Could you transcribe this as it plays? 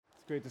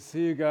Great to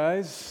see you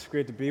guys.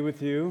 Great to be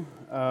with you.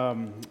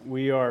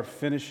 We are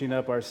finishing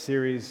up our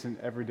series in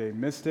Everyday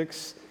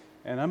Mystics,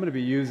 and I'm going to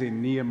be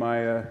using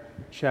Nehemiah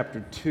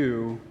chapter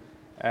 2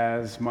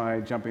 as my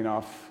jumping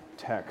off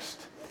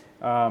text.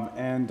 I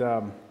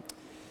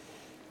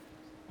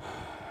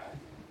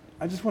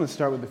just want to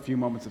start with a few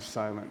moments of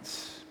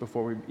silence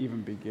before we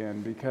even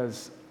begin,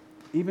 because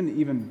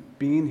even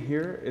being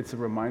here, it's a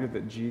reminder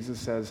that Jesus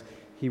says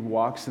he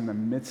walks in the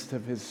midst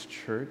of his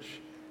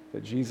church,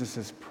 that Jesus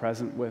is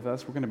present with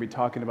us. We're going to be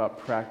talking about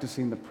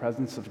practicing the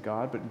presence of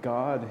God, but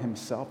God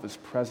himself is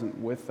present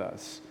with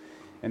us.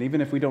 And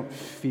even if we don't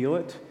feel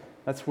it,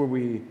 that's where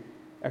we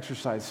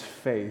exercise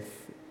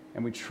faith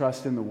and we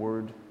trust in the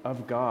word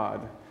of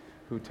God,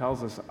 who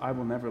tells us, I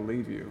will never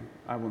leave you.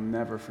 I will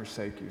never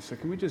forsake you. So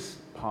can we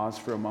just pause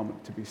for a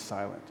moment to be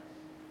silent?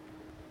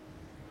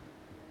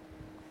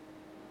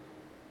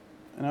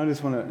 And I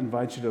just want to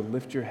invite you to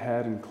lift your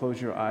head and close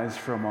your eyes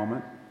for a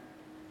moment.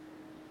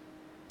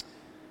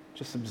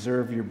 Just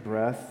observe your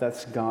breath.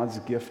 That's God's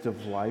gift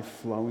of life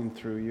flowing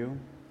through you.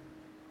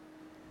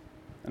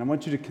 And I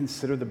want you to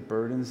consider the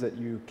burdens that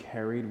you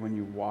carried when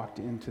you walked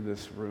into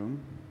this room.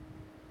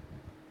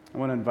 I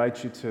want to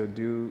invite you to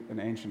do an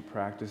ancient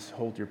practice.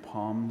 Hold your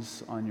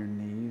palms on your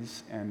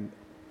knees and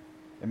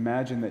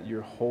imagine that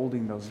you're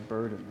holding those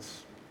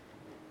burdens.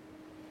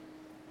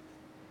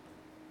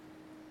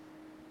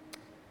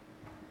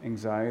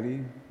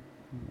 Anxiety,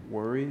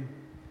 worry,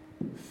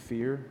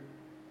 fear,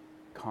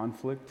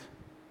 conflict,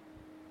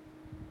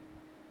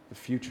 the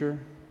future,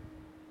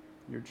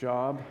 your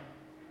job,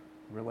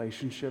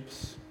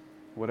 relationships,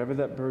 whatever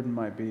that burden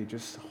might be,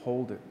 just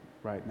hold it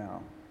right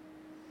now.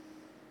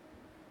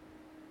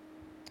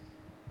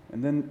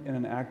 And then in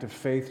an act of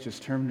faith,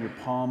 just turn your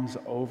palms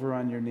over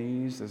on your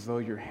knees as though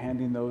you're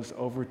handing those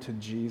over to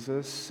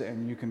Jesus,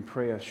 and you can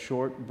pray a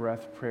short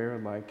breath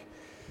prayer like,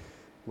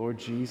 Lord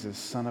Jesus,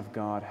 Son of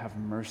God, have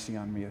mercy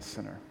on me, a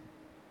sinner.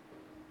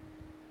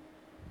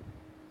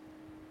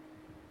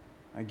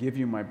 I give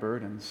you my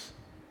burdens.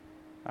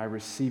 I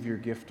receive your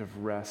gift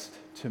of rest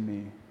to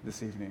me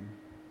this evening.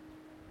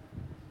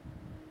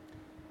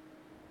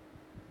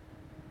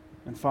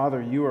 And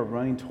Father, you are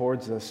running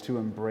towards us to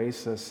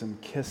embrace us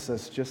and kiss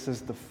us, just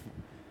as the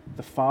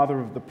father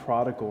of the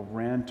prodigal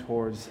ran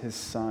towards his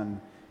son.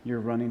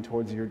 You're running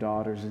towards your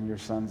daughters and your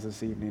sons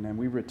this evening. And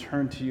we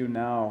return to you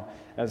now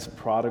as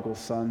prodigal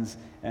sons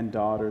and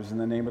daughters. In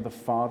the name of the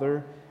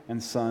Father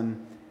and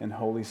Son and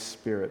Holy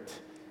Spirit.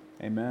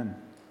 Amen.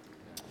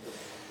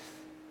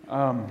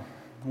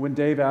 When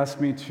Dave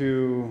asked me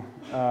to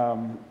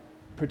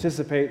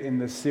participate in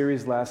this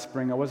series last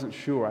spring, I wasn't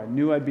sure. I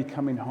knew I'd be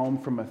coming home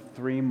from a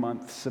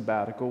 3-month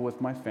sabbatical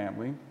with my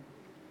family.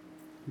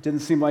 It didn't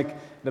seem like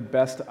the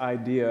best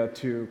idea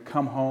to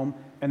come home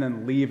and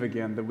then leave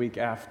again the week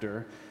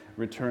after,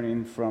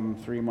 returning from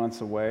 3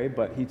 months away.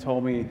 But he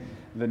told me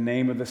the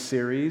name of the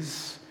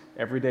series,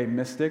 Everyday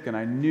Mystic, and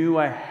I knew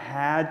I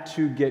had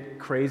to get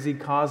crazy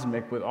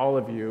cosmic with all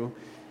of you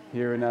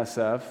here in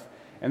SF.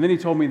 And then he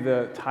told me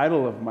the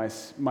title of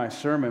my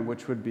sermon,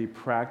 which would be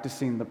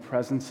Practicing the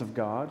Presence of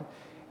God.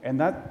 And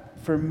that,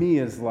 for me,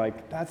 is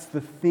like, that's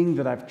the thing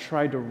that I've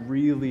tried to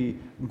really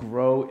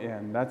grow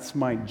in. That's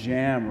my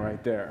jam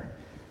right there.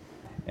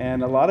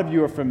 And a lot of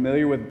you are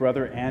familiar with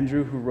Brother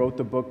Andrew, who wrote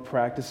the book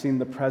Practicing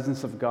the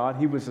Presence of God.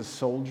 He was a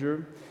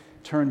soldier,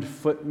 turned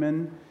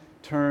footman,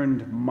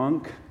 turned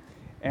monk.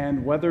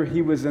 And whether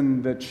he was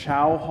in the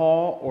chow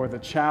hall or the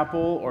chapel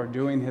or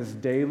doing his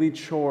daily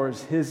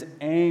chores, his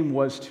aim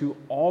was to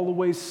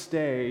always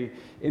stay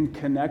in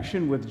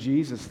connection with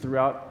Jesus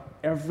throughout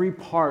every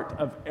part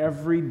of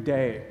every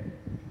day.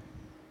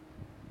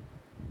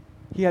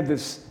 He had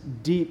this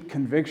deep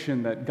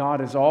conviction that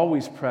God is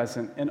always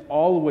present and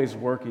always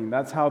working.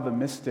 That's how the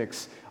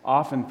mystics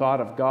often thought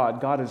of God.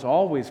 God is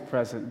always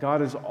present.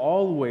 God is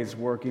always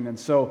working. And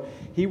so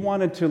he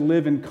wanted to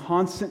live in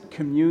constant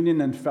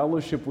communion and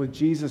fellowship with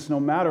Jesus no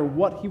matter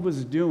what he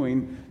was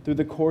doing through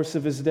the course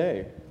of his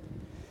day.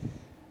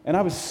 And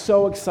I was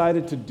so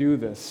excited to do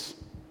this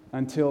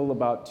until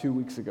about 2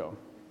 weeks ago.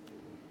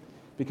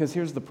 Because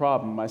here's the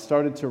problem. I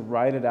started to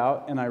write it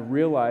out, and I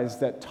realized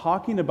that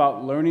talking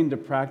about learning to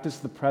practice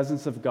the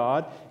presence of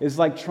God is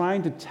like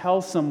trying to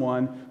tell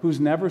someone who's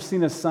never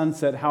seen a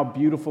sunset how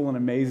beautiful and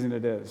amazing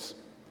it is.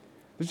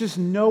 There's just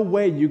no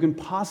way you can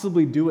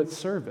possibly do it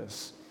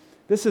service.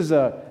 This is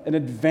an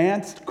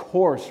advanced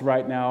course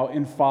right now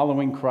in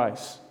following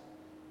Christ.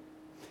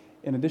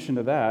 In addition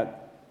to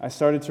that, I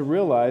started to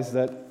realize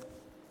that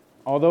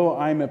although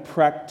I'm a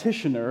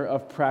practitioner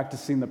of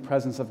practicing the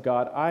presence of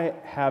God, I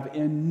have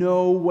in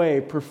no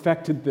way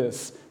perfected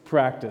this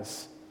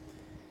practice.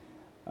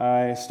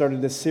 I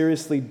started to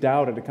seriously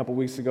doubt it a couple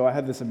weeks ago. I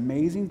had this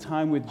amazing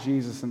time with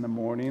Jesus in the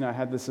morning. I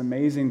had this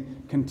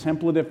amazing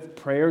contemplative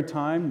prayer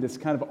time, this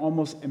kind of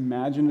almost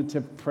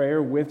imaginative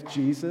prayer with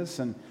Jesus.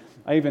 And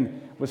I even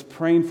was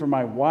praying for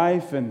my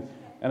wife, and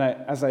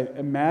as I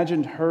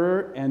imagined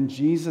her and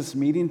Jesus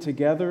meeting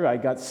together, I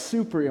got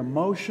super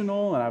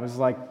emotional, and I was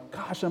like,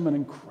 gosh, I'm an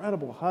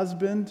incredible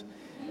husband.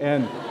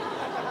 And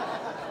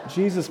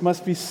Jesus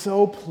must be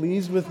so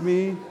pleased with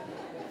me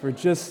for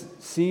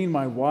just seeing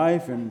my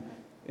wife. And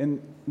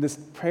in this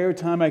prayer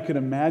time, I could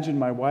imagine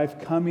my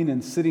wife coming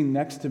and sitting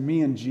next to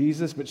me and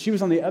Jesus, but she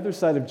was on the other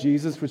side of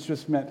Jesus, which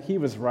just meant he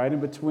was right in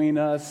between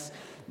us.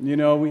 You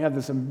know, we had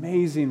this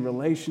amazing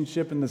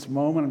relationship in this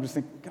moment. I'm just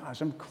thinking,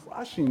 gosh, I'm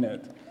crushing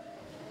it.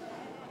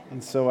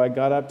 And so I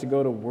got up to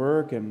go to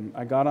work, and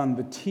I got on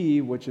the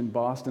T, which in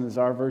Boston is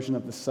our version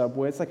of the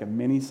subway. It's like a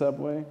mini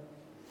subway.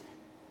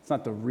 It's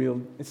not the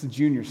real, it's the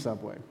junior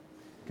subway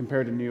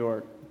compared to New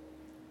York.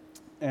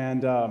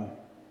 And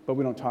but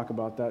we don't talk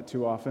about that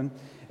too often.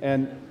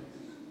 And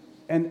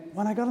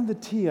when I got on the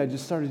T, I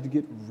just started to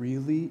get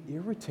really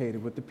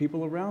irritated with the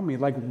people around me.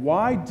 Like,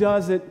 why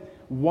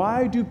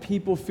do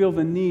people feel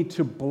the need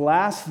to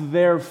blast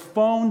their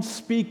phone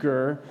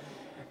speaker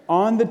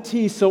on the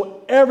T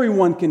so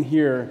everyone can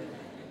hear?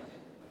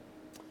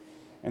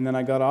 And then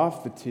I got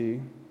off the T,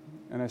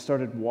 and I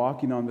started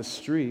walking on the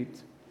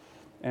street.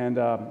 And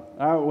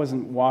I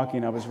wasn't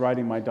walking, I was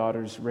riding my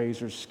daughter's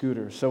Razor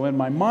scooter. So in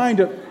my mind,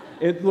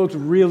 it looked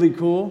really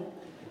cool,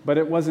 but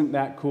it wasn't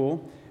that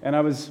cool. And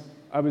I was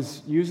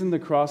using the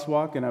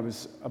crosswalk, and I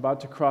was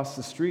about to cross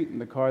the street,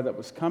 and the car that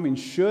was coming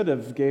should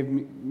have gave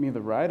me the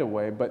right of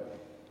way, but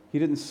he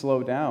didn't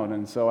slow down.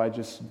 And so I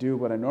just do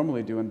what I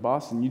normally do in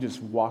Boston. You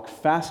just walk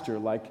faster,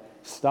 like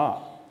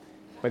stop.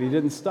 But he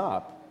didn't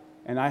stop.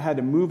 And I had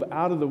to move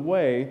out of the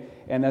way,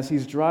 and as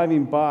he's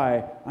driving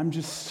by, I'm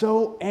just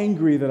so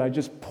angry that I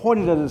just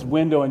pointed at his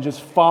window and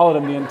just followed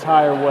him the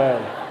entire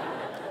way.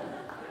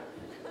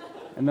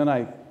 And then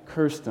I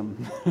cursed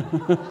him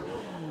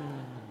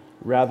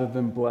rather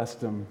than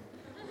blessed him.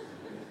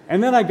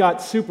 And then I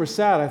got super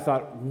sad. I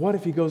thought, what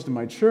if he goes to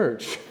my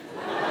church?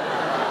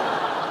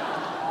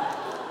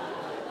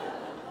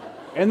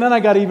 And then I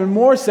got even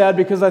more sad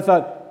because I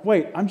thought,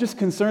 wait, I'm just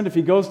concerned if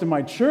he goes to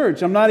my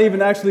church. I'm not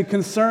even actually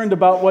concerned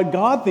about what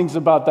God thinks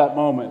about that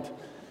moment.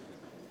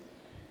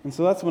 And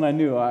so that's when I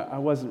knew I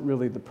wasn't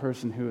really the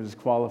person who is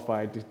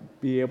qualified to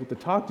be able to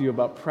talk to you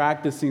about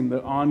practicing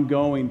the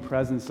ongoing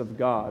presence of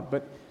God.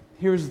 But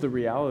here's the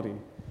reality.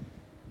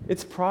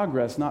 It's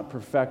progress, not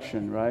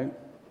perfection, right?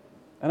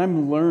 And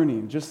I'm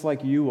learning, just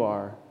like you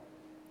are,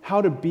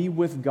 how to be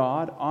with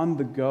God on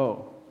the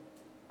go.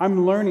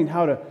 I'm learning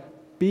how to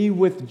be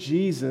with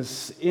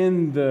Jesus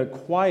in the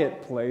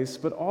quiet place,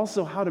 but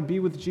also how to be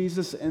with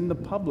Jesus in the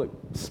public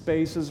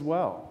space as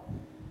well.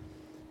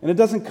 And it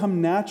doesn't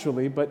come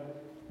naturally,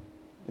 but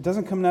it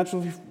doesn't come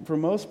naturally for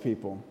most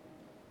people.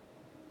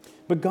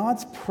 But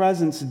God's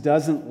presence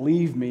doesn't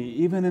leave me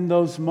even in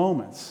those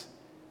moments.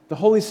 The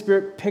Holy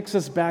Spirit picks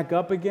us back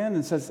up again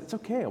and says, it's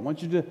okay, I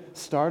want you to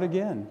start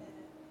again.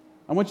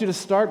 I want you to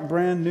start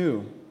brand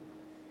new.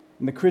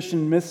 And the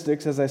Christian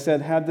mystics, as I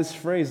said, had this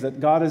phrase that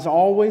God is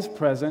always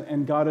present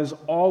and God is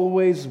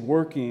always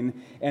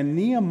working. And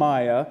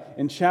Nehemiah,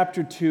 in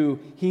chapter 2,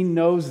 he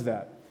knows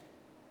that.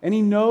 And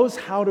he knows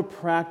how to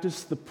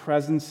practice the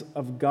presence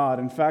of God.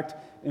 In fact,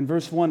 in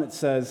verse 1 it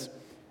says,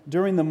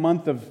 during the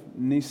month of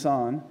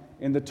Nisan,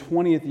 in the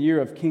 20th year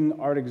of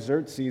King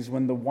Artaxerxes,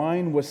 when the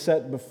wine was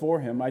set before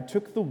him, I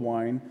took the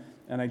wine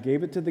and I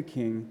gave it to the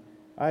king.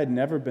 I had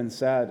never been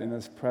sad in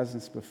his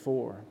presence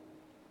before.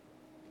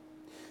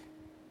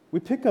 We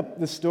pick up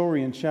the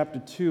story in chapter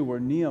 2 where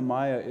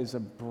Nehemiah is a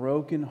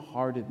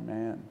broken-hearted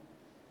man.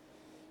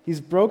 He's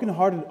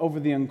broken-hearted over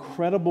the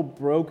incredible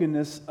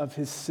brokenness of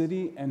his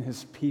city and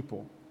his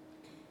people.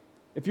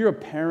 If you're a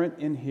parent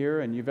in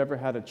here and you've ever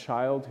had a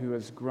child who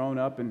has grown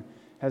up and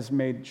has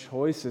made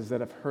choices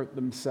that have hurt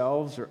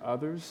themselves or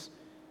others,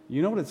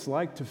 you know what it's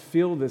like to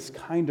feel this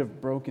kind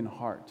of broken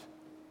heart.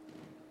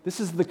 This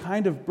is the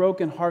kind of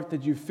broken heart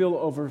that you feel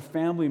over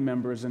family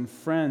members and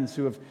friends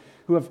who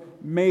have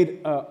made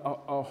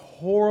a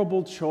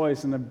horrible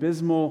choice, an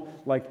abysmal,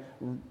 like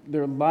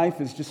their life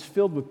is just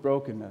filled with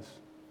brokenness.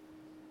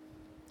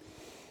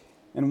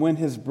 And when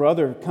his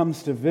brother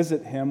comes to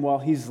visit him while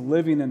he's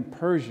living in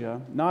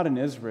Persia, not in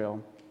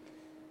Israel,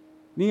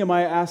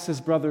 Nehemiah asks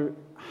his brother,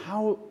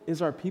 how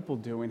is our people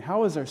doing?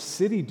 How is our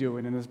city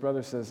doing? And his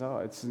brother says, oh,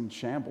 it's in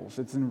shambles,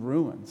 it's in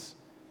ruins.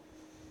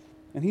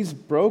 And he's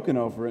broken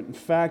over it. In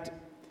fact,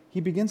 he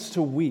begins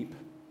to weep,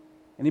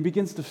 and he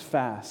begins to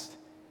fast,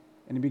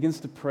 and he begins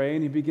to pray,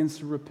 and he begins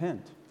to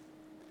repent.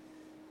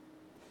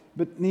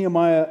 But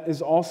Nehemiah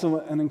is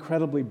also an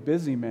incredibly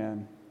busy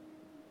man.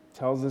 It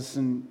tells us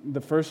in the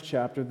first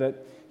chapter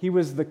that he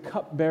was the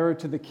cupbearer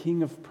to the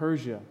king of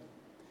Persia.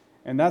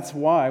 And that's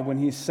why when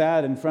he's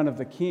sad in front of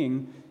the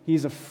king,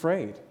 he's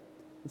afraid.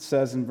 It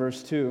says in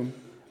verse 2,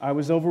 I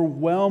was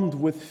overwhelmed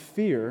with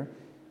fear,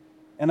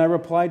 and I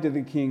replied to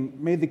the king,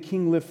 may the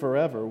king live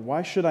forever.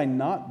 Why should I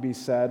not be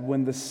sad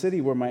when the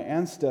city where my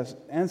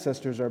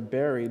ancestors are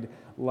buried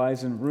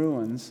lies in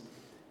ruins,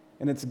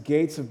 and its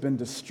gates have been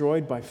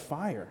destroyed by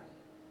fire?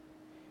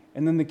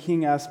 And then the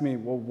king asked me,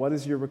 well, what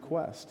is your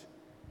request?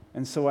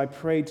 And so I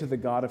prayed to the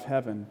God of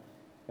heaven,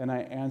 and I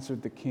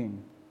answered the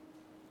king.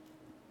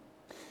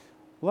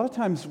 A lot of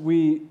times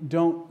we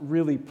don't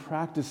really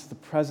practice the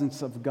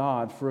presence of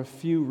God for a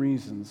few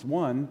reasons.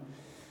 One,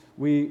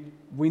 we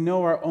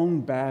know our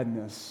own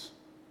badness,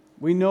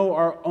 We know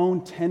our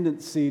own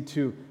tendency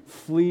to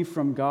flee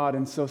from God,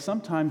 and so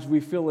sometimes we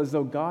feel as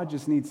though God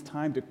just needs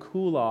time to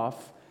cool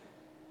off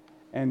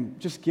and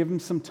just give him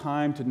some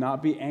time to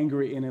not be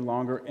angry any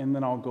longer, and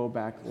then I'll go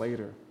back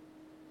later.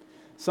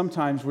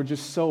 Sometimes we're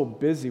just so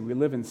busy. We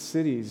live in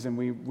cities and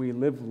we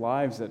live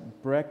lives at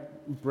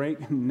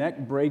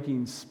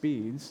neck-breaking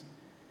speeds,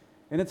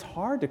 and it's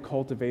hard to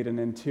cultivate an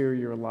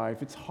interior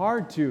life. It's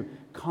hard to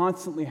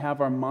constantly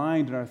have our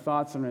mind and our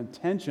thoughts and our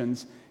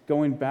intentions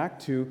going back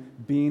to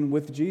being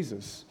with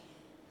Jesus.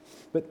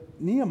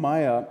 But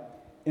Nehemiah,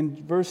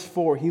 in verse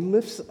 4, he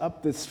lifts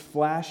up this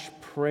flash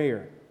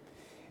prayer.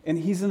 And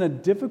he's in a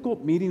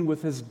difficult meeting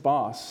with his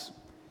boss.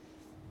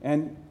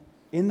 And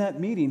in that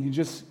meeting, he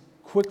just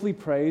quickly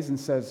prays and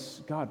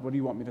says, God, what do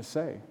you want me to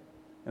say?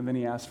 And then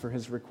he asks for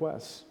his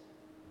requests.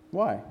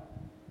 Why?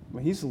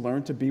 Well, he's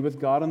learned to be with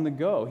God on the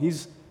go.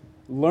 He's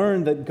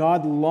learned that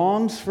God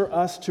longs for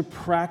us to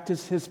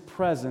practice his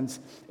presence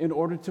in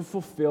order to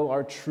fulfill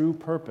our true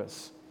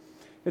purpose.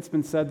 It's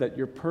been said that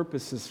your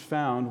purpose is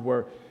found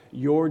where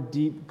your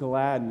deep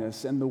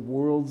gladness and the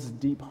world's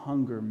deep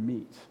hunger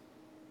meet.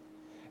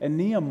 And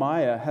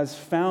Nehemiah has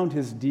found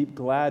his deep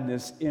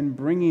gladness in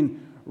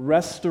bringing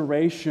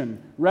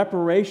reparation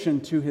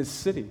to his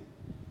city.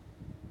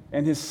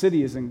 And his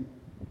city is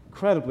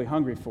incredibly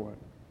hungry for it,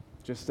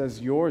 just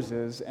as yours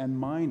is and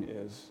mine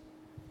is.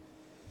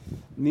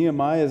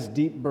 Nehemiah's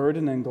deep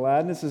burden and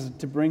gladness is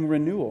to bring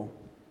renewal.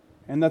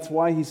 And that's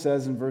why he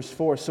says in verse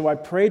 4, so I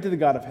prayed to the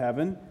God of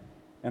heaven,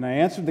 and I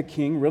answered the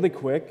king really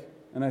quick,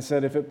 and I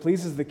said, if it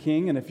pleases the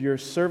king, and if your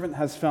servant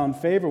has found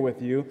favor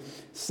with you,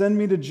 send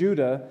me to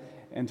Judah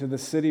and to the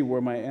city where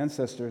my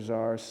ancestors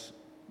are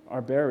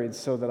buried,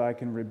 so that I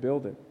can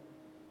rebuild it.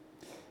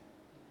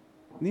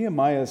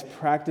 Nehemiah is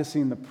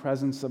practicing the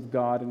presence of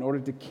God in order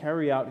to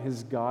carry out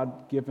his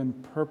God-given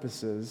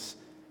purposes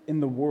in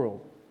the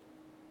world.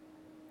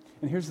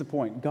 And here's the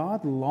point.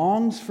 God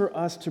longs for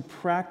us to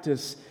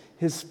practice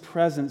his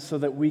presence so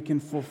that we can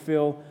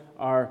fulfill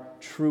our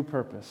true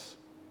purpose.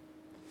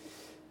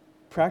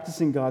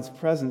 Practicing God's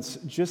presence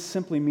just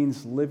simply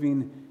means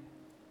living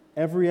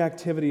every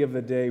activity of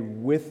the day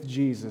with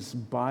Jesus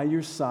by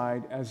your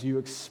side as you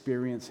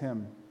experience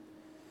him.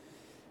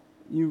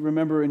 You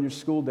remember in your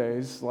school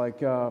days,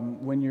 like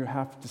when you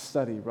have to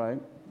study,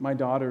 right? My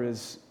daughter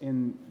is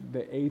in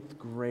the 8th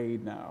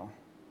grade now.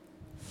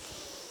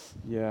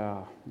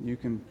 Yeah, you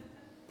can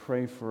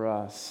pray for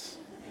us.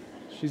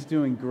 She's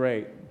doing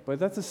great, but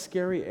that's a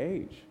scary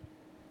age.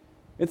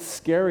 It's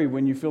scary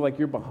when you feel like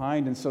you're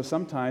behind, and so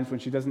sometimes when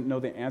she doesn't know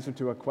the answer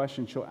to a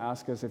question, she'll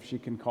ask us if she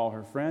can call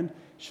her friend.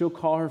 She'll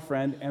call her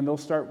friend, and they'll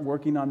start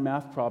working on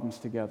math problems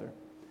together.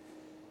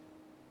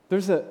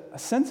 There's a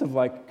sense of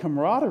like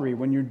camaraderie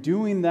when you're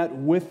doing that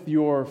with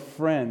your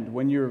friend,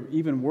 when you're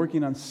even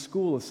working on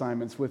school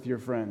assignments with your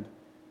friend.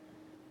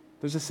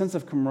 There's a sense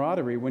of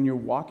camaraderie when you're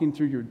walking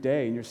through your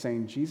day and you're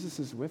saying, Jesus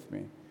is with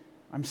me.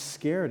 I'm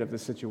scared of the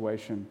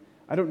situation.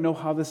 I don't know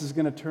how this is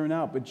going to turn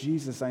out, but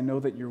Jesus, I know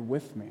that you're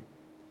with me.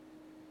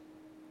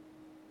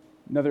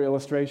 Another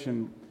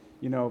illustration,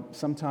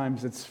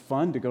 sometimes it's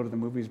fun to go to the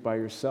movies by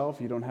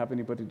yourself. You don't have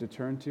anybody to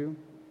turn to.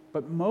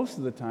 But most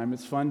of the time,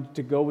 it's fun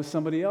to go with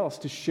somebody else,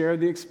 to share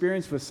the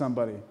experience with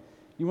somebody.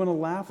 You want to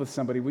laugh with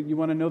somebody. You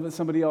want to know that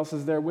somebody else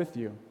is there with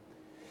you.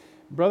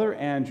 Brother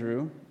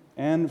Andrew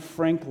and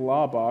Frank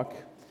Laubach,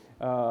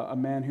 a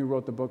man who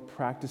wrote the book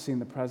Practicing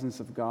the Presence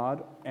of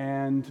God,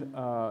 and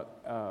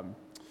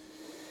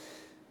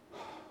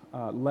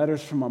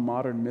Letters from a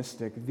Modern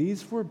Mystic,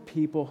 these were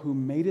people who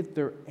made it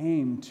their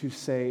aim to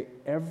say,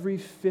 every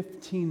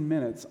 15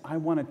 minutes, I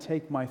want to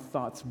take my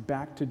thoughts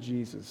back to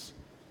Jesus.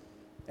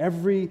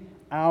 Every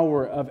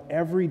hour of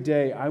every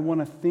day, I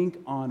want to think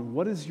on,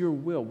 what is your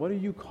will? What are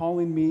you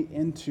calling me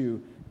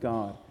into,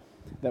 God?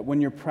 That when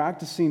you're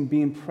practicing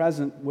being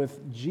present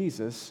with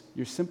Jesus,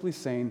 you're simply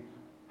saying,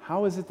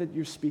 how is it that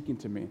you're speaking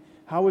to me?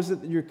 How is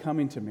it that you're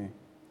coming to me?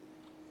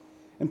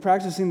 And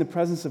practicing the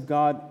presence of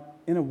God,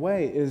 in a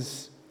way,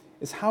 is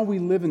how we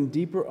live in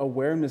deeper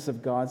awareness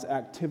of God's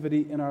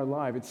activity in our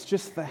life. It's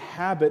just the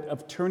habit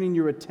of turning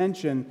your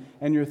attention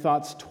and your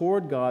thoughts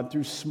toward God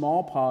through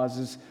small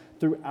pauses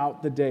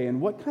throughout the day. And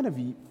what kind of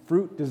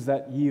fruit does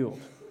that yield?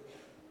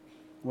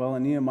 Well,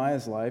 in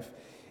Nehemiah's life,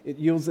 it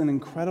yields an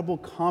incredible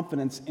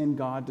confidence in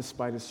God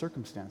despite his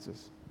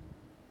circumstances.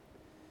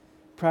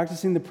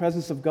 Practicing the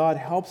presence of God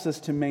helps us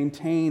to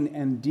maintain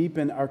and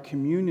deepen our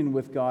communion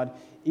with God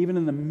even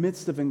in the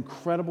midst of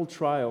incredible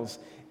trials,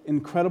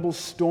 incredible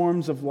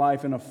storms of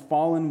life in a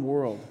fallen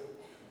world.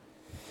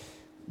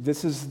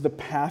 This is the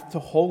path to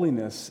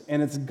holiness,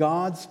 and it's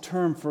God's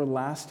term for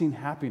lasting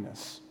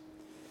happiness.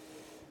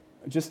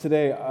 Just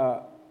today,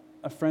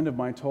 a friend of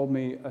mine told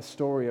me a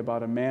story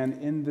about a man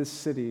in this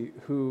city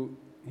who,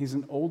 he's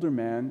an older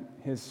man.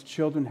 His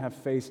children have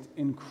faced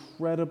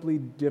incredibly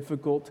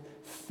difficult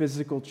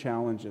physical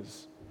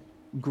challenges.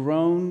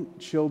 Grown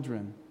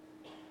children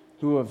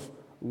who have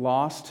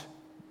lost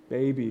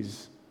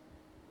babies,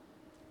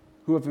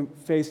 who have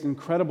faced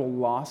incredible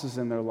losses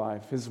in their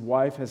life. His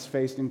wife has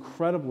faced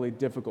incredibly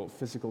difficult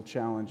physical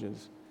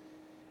challenges.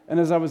 And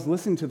as I was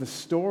listening to the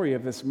story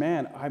of this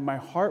man, my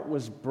heart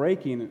was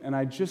breaking, and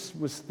I just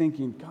was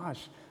thinking,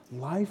 gosh,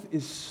 life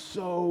is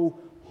so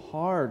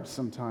hard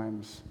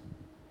sometimes.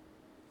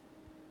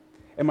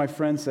 And my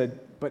friend said,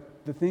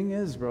 but the thing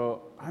is,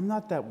 bro, I'm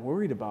not that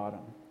worried about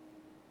him.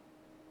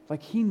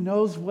 Like, he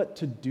knows what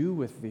to do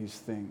with these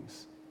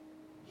things.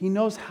 He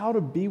knows how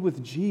to be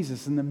with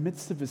Jesus in the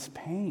midst of his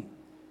pain.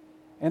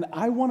 And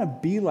I want to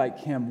be like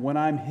him when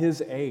I'm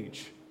his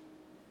age.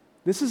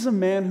 This is a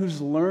man who's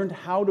learned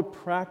how to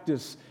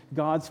practice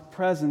God's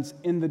presence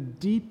in the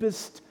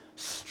deepest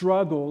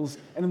struggles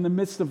and in the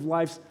midst of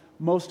life's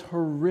most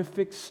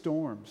horrific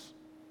storms.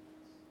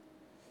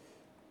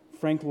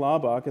 Frank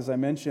Laubach, as I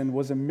mentioned,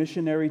 was a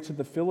missionary to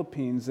the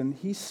Philippines, and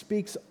he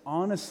speaks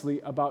honestly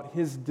about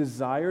his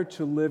desire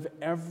to live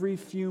every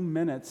few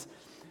minutes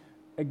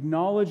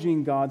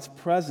acknowledging God's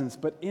presence.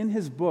 But in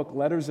his book,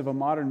 Letters of a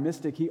Modern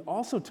Mystic, he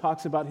also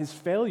talks about his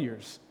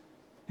failures,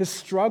 his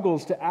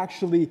struggles to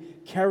actually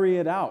carry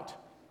it out.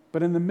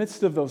 But in the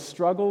midst of those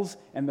struggles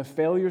and the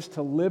failures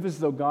to live as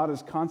though God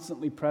is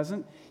constantly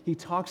present, he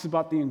talks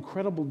about the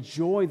incredible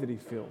joy that he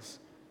feels,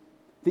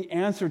 the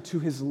answer to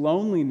his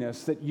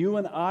loneliness that you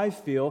and I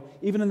feel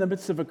even in the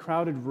midst of a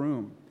crowded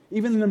room,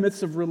 even in the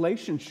midst of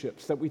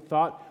relationships that we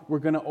thought were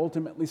going to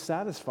ultimately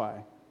satisfy.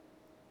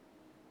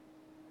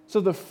 So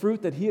the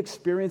fruit that he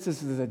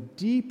experiences is a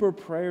deeper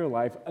prayer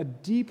life, a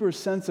deeper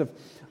sense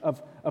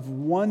of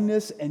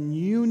oneness and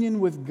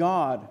union with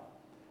God,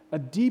 a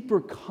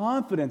deeper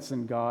confidence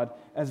in God,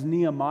 as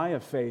Nehemiah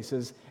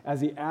faces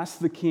as he asks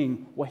the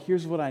king, well,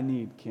 here's what I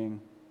need,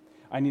 king.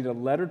 I need a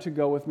letter to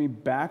go with me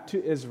back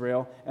to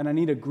Israel, and I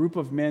need a group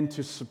of men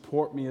to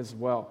support me as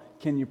well.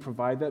 Can you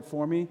provide that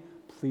for me?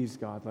 Please,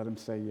 God, let him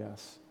say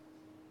yes.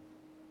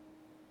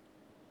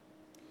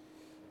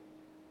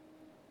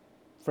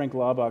 Frank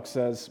Laubach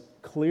says,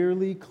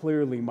 clearly,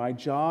 my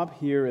job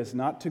here is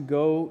not to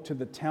go to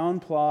the town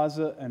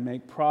plaza and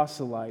make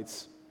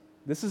proselytes.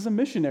 This is a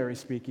missionary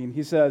speaking.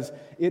 He says,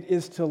 it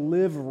is to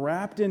live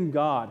wrapped in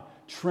God,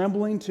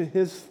 trembling to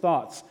his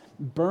thoughts,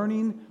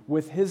 burning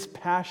with his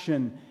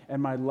passion.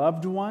 And my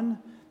loved one,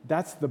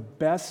 that's the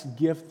best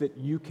gift that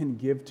you can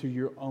give to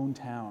your own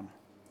town.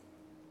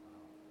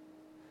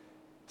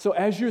 So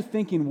as you're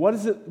thinking, what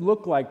does it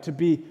look like to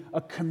be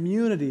a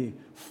community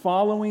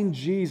following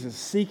Jesus,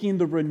 seeking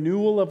the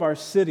renewal of our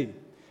city?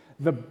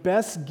 The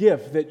best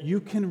gift that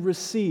you can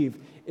receive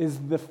is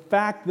the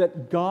fact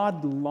that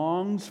God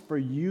longs for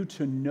you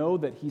to know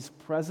that he's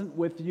present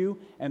with you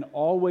and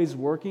always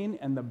working.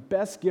 And the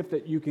best gift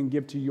that you can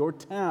give to your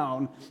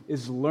town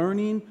is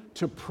learning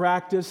to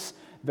practice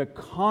the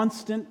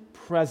constant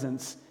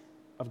presence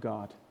of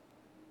God.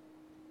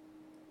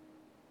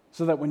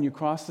 So that when you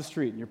cross the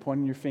street and you're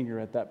pointing your finger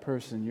at that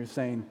person, you're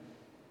saying,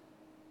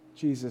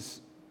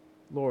 Jesus,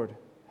 Lord,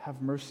 have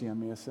mercy on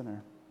me, a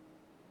sinner.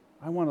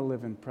 I want to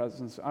live in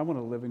presence. I want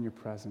to live in your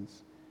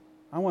presence.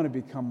 I want to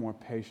become more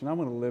patient. I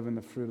want to live in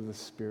the fruit of the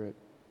Spirit.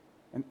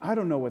 And I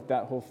don't know what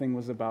that whole thing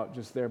was about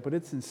just there, but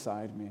it's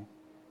inside me.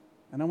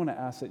 And I want to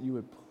ask that you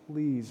would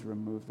please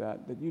remove that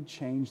you'd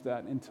change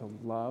that into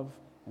love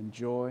and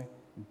joy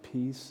and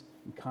peace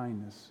and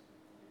kindness.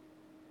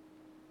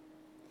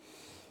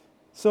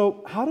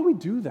 So how do we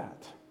do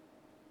that?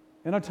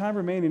 In our time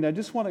remaining, I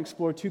just want to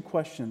explore two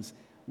questions.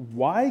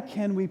 Why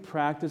can we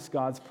practice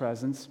God's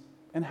presence,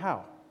 and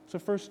how? So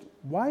first,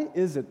 why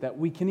is it that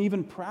we can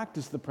even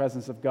practice the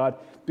presence of God?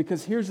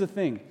 Because here's the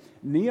thing.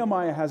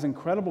 Nehemiah has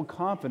incredible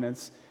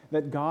confidence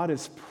that God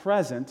is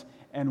present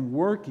and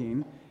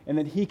working, and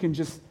that he can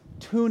just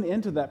tune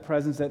into that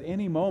presence at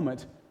any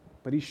moment,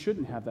 but he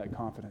shouldn't have that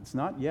confidence.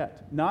 Not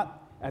yet.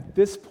 Not at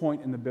this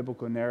point in the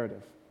biblical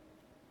narrative.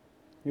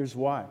 Here's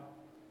why.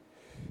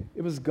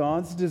 It was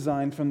God's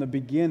design from the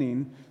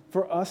beginning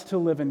for us to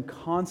live in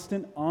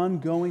constant,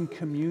 ongoing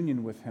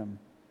communion with him.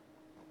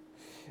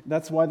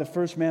 That's why the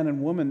first man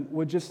and woman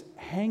would just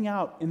hang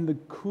out in the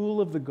cool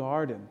of the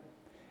garden.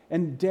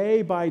 And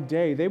day by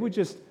day, they would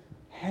just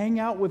hang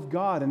out with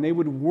God, and they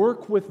would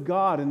work with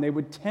God, and they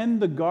would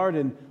tend the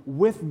garden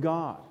with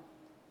God.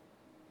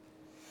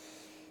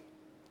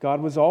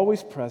 God was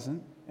always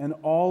present and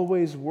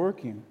always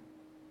working.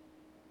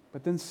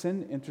 But then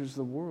sin enters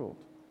the world.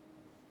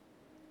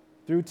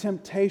 Through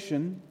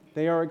temptation,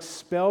 they are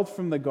expelled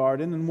from the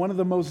garden, and one of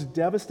the most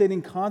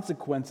devastating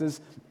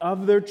consequences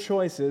of their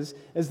choices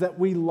is that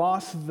we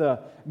lost the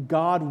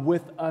God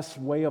with us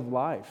way of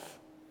life.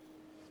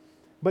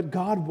 But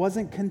God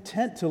wasn't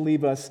content to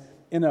leave us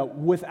in a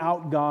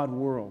without God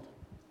world.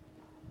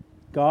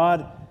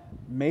 God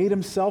made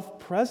himself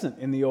present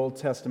in the Old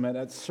Testament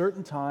at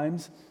certain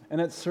times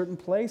and at certain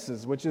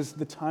places, which is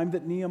the time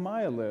that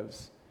Nehemiah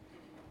lives.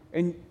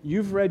 And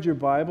you've read your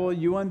Bible,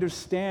 you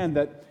understand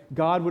that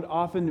God would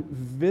often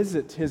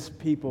visit his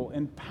people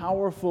in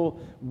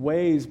powerful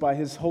ways by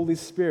his Holy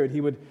Spirit.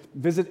 He would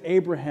visit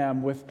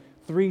Abraham with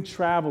 3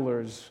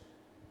 travelers,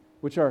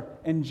 which are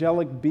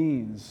angelic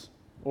beings,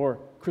 or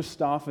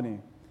Christophany.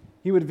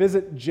 He would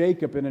visit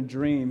Jacob in a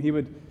dream. He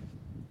would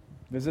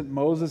visit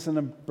Moses in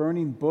a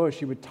burning bush.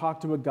 He would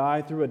talk to a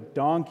guy through a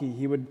donkey.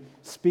 He would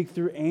speak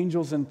through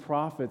angels and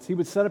prophets. He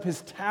would set up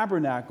his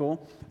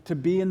tabernacle to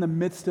be in the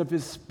midst of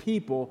his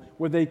people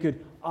where they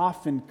could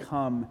often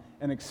come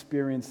and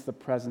experience the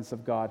presence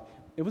of God.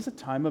 It was a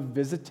time of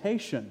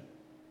visitation.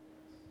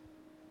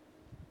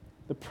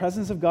 The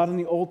presence of God in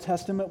the Old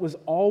Testament was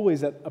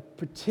always at a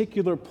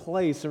particular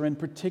place or in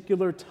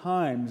particular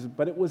times,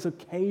 but it was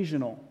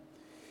occasional.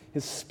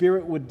 His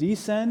Spirit would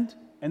descend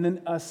and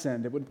then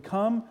ascend. It would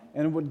come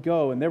and it would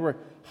go. And there were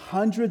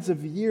hundreds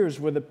of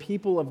years where the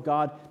people of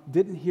God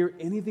didn't hear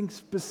anything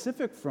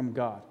specific from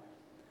God.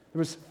 There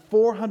was a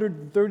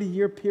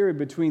 430-year period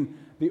between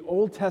the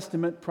Old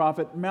Testament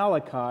prophet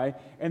Malachi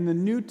and the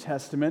New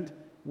Testament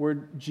where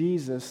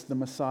Jesus, the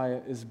Messiah,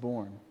 is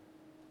born.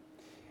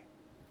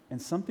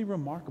 And something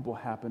remarkable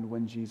happened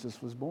when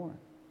Jesus was born.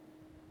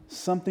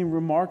 Something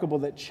remarkable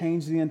that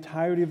changed the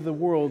entirety of the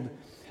world.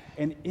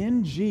 And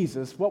in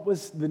Jesus, what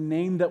was the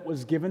name that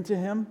was given to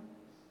him?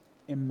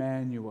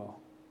 Emmanuel.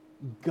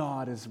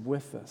 God is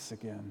with us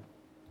again.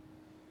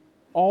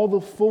 All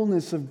the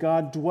fullness of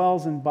God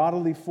dwells in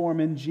bodily form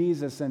in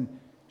Jesus. And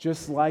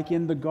just like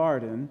in the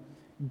garden,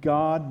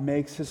 God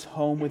makes his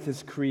home with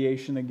his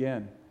creation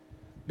again.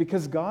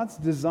 Because God's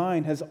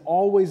design has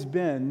always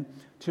been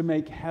to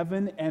make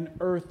heaven and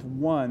earth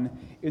one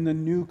in the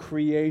new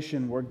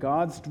creation where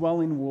God's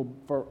dwelling will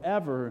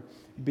forever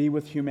be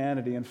with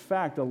humanity. In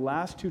fact, the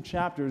last two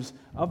chapters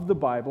of the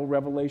Bible,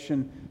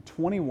 Revelation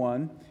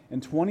 21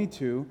 and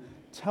 22,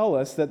 tell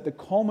us that the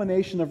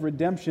culmination of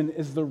redemption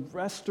is the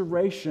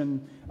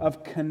restoration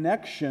of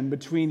connection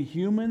between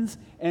humans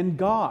and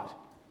God.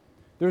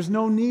 There's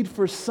no need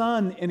for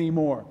sun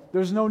anymore.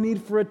 There's no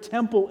need for a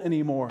temple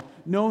anymore.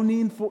 No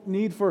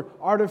need for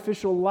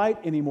artificial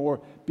light anymore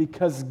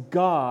because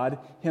God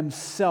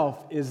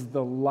himself is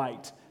the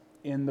light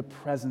in the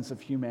presence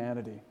of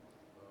humanity.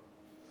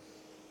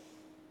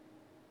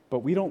 But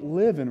we don't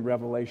live in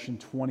Revelation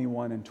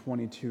 21 and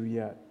 22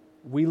 yet.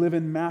 We live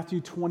in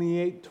Matthew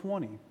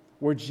 28:20,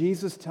 where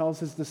Jesus tells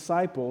his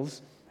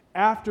disciples,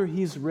 after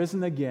he's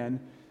risen again,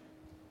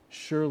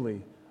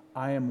 surely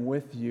I am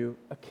with you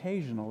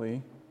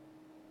occasionally,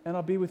 and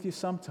I'll be with you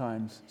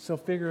sometimes, so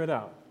figure it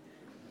out.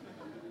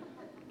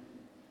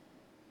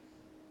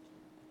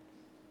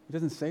 He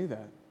doesn't say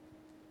that.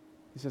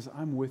 He says,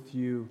 I'm with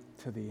you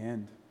to the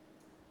end.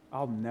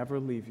 I'll never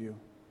leave you.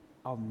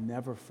 I'll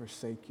never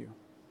forsake you.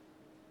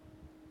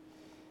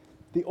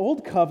 The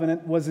Old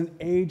Covenant was an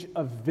age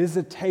of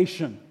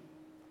visitation,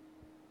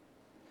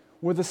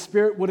 where the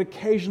Spirit would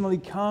occasionally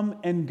come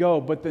and go.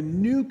 But the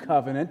New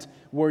Covenant,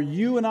 where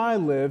you and I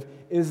live,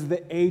 is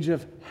the age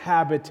of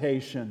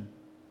habitation.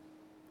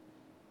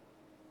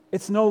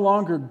 It's no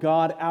longer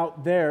God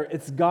out there.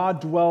 It's God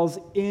dwells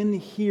in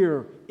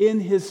here, in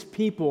his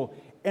people.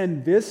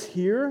 And this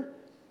here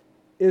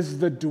is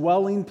the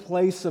dwelling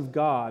place of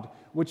God,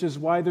 which is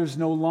why there's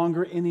no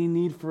longer any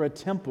need for a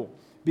temple,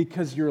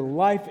 because your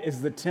life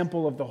is the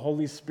temple of the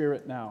Holy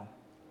Spirit now.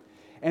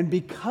 And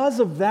because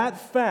of that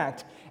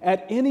fact,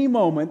 at any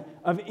moment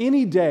of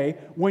any day,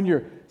 when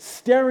you're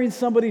staring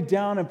somebody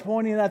down and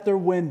pointing at their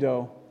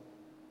window,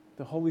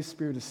 the Holy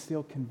Spirit is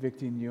still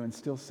convicting you and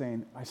still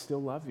saying, I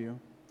still love you,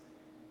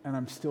 and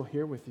I'm still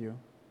here with you,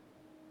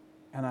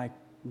 and I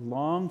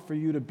long for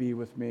you to be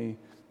with me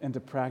and to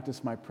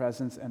practice my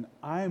presence, and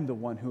I am the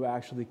one who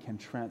actually can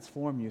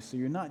transform you. So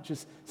you're not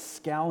just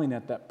scowling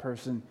at that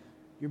person,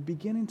 you're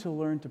beginning to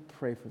learn to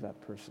pray for that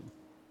person.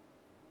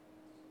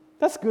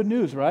 That's good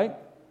news, right?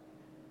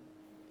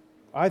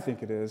 I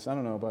think it is. I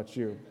don't know about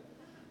you.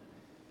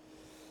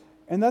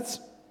 And that's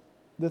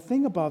the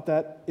thing about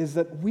that is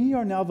that we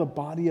are now the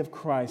body of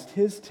Christ,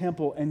 his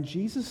temple, and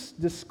Jesus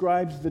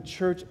describes the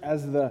church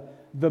as the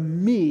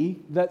me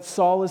that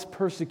Saul is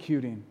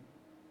persecuting.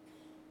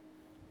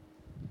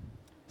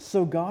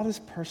 So God is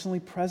personally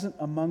present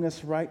among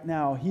us right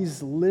now.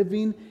 He's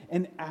living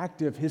and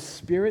active. His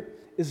Spirit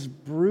is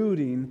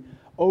brooding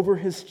over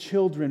his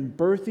children,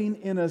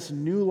 birthing in us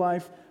new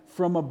life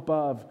from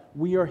above.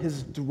 We are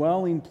his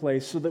dwelling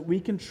place so that we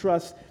can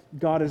trust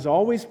God is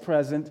always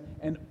present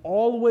and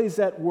always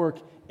at work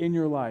in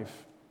your life.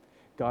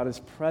 God is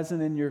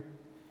present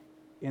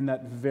in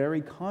that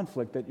very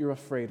conflict that you're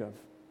afraid of.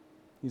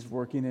 He's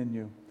working in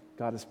you.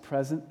 God is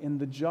present in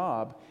the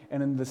job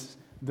and in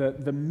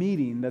the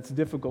meeting that's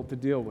difficult to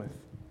deal with,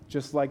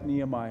 just like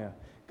Nehemiah.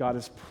 God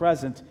is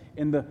present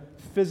in the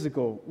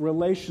physical,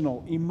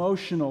 relational,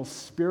 emotional,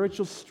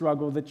 spiritual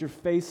struggle that you're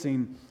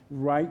facing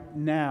right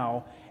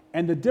now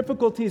and the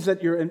difficulties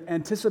that you're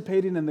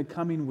anticipating in the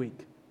coming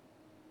week.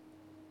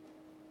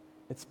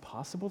 It's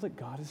possible that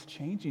God is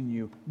changing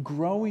you,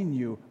 growing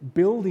you,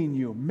 building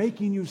you,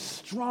 making you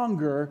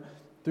stronger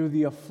through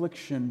the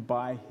affliction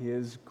by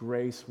his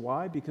grace.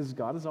 Why? Because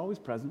God is always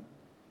present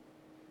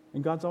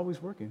and God's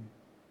always working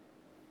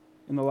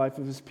in the life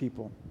of his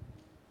people.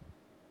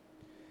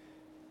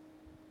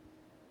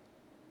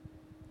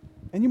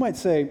 And you might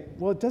say,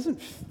 well, it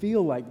doesn't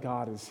feel like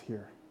God is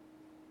here,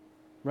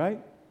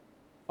 right?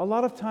 A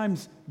lot of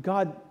times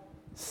God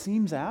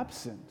seems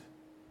absent.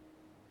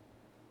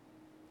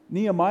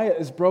 Nehemiah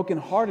is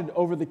brokenhearted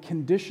over the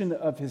condition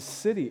of his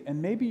city,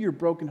 and maybe you're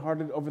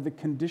brokenhearted over the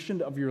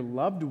condition of your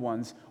loved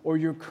ones or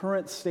your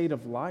current state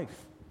of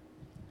life.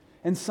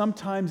 And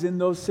sometimes in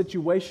those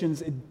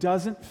situations, it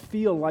doesn't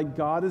feel like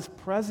God is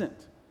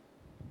present.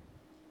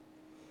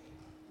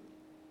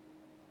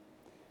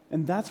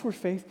 And that's where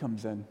faith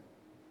comes in.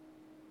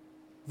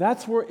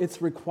 That's where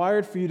it's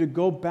required for you to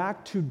go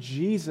back to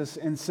Jesus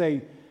and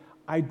say,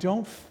 I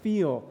don't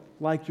feel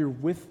like you're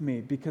with me,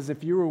 because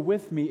if you were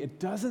with me, it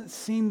doesn't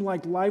seem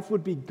like life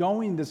would be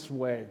going this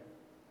way.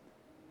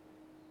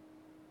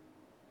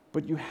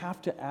 But you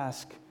have to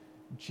ask,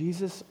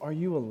 Jesus, are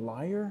you a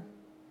liar?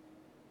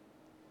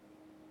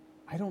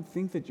 I don't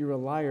think that you're a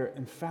liar.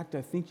 In fact,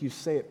 I think you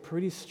say it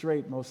pretty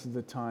straight most of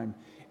the time.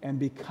 And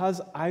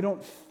because I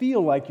don't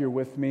feel like you're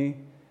with me,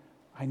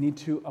 I need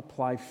to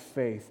apply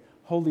faith.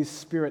 Holy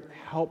Spirit,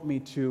 help me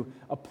to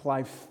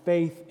apply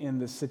faith in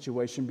this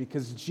situation,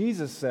 because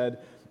Jesus said,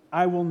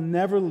 I will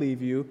never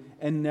leave you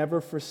and never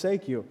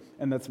forsake you.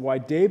 And that's why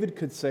David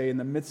could say, in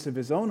the midst of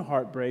his own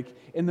heartbreak,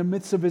 in the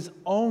midst of his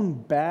own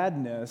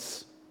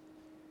badness,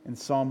 in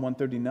Psalm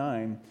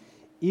 139,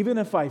 even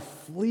if I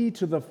flee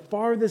to the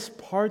farthest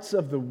parts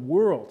of the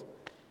world,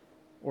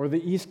 or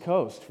the East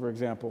Coast, for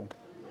example,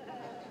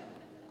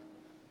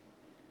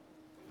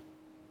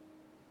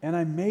 and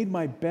I made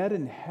my bed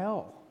in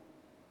hell,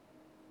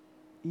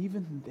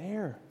 even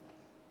there,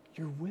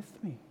 you're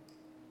with me.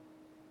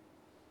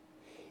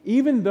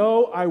 Even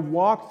though I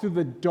walk through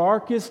the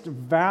darkest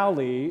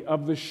valley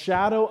of the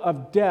shadow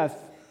of death,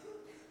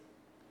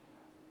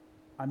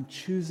 I'm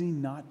choosing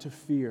not to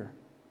fear.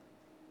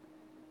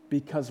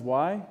 Because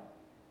why?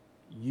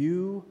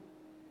 You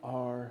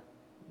are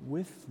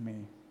with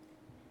me.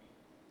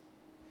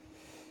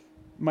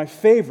 My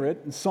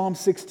favorite, in Psalm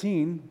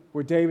 16,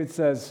 where David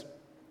says,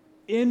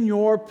 in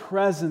your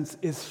presence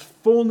is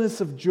fullness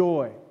of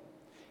joy.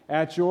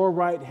 At your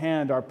right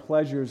hand are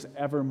pleasures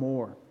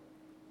evermore.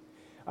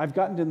 I've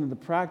gotten into the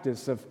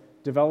practice of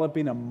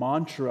developing a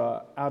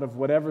mantra out of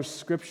whatever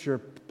scripture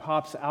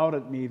pops out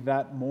at me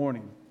that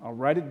morning. I'll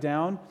write it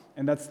down,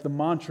 and that's the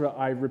mantra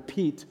I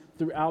repeat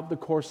throughout the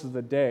course of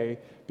the day,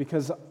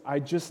 because I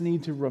just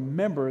need to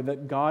remember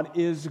that God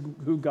is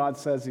who God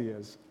says He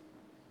is.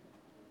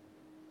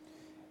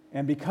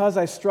 And because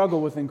I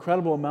struggle with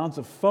incredible amounts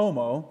of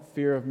FOMO,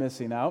 fear of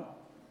missing out,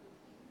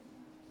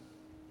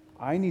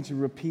 I need to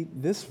repeat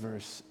this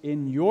verse.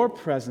 In your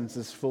presence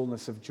is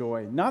fullness of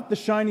joy. Not the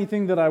shiny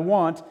thing that I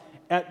want.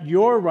 At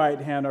your right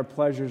hand are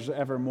pleasures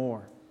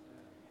evermore.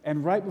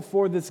 And right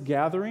before this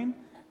gathering,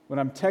 when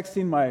I'm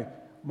texting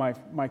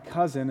my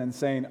cousin and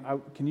saying,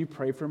 can you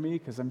pray for me?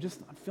 Because I'm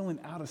feeling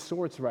out of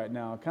sorts right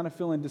now. Kind of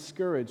feeling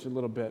discouraged a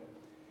little bit.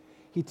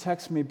 He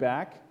texts me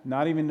back,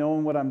 not even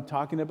knowing what I'm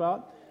talking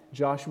about.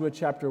 Joshua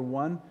chapter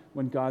 1,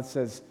 when God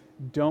says,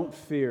 don't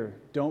fear,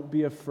 don't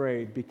be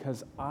afraid,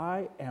 because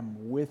I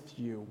am with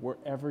you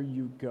wherever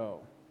you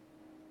go.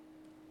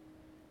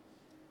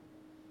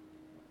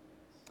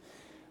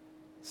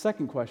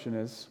 Second question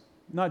is,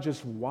 not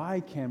just why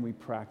can we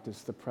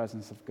practice the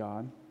presence of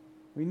God?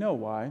 We know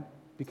why,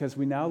 because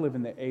we now live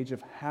in the age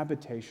of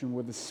habitation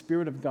where the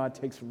Spirit of God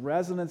takes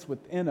residence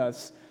within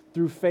us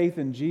through faith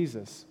in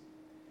Jesus.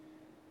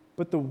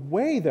 But the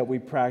way that we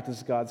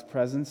practice God's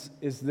presence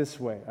is this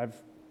way. I've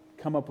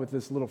come up with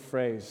this little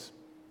phrase.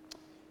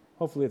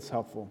 Hopefully it's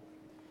helpful.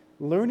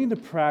 Learning to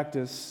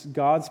practice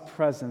God's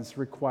presence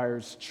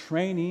requires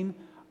training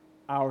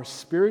our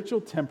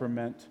spiritual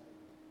temperament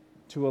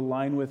to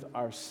align with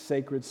our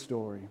sacred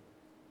story.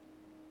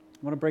 I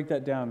want to break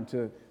that down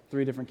into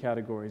 3 different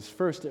categories.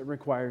 First, it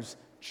requires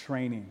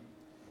training.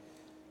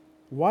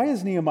 Why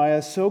is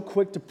Nehemiah so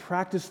quick to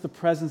practice the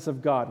presence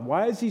of God?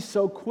 Why is he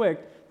so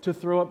quick to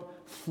throw up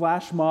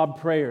flash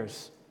mob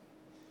prayers?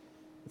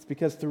 It's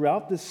because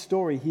throughout this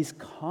story, he's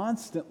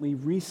constantly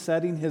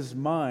resetting his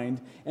mind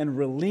and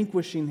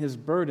relinquishing his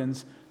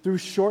burdens through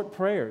short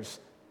prayers.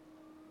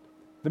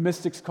 The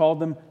mystics called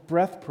them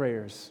breath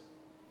prayers.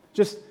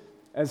 Just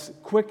as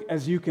quick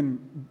as you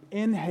can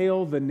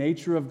inhale the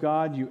nature of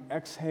God, you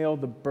exhale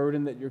the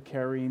burden that you're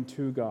carrying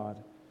to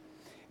God.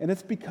 And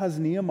it's because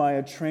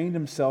Nehemiah trained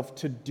himself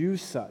to do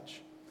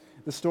such.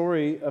 The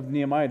story of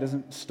Nehemiah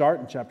doesn't start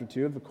in chapter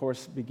 2. Of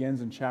course, it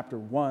begins in chapter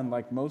 1,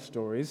 like most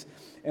stories.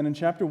 And in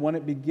chapter 1,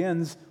 it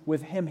begins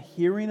with him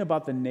hearing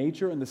about the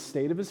nature and the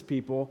state of his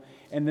people,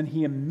 and then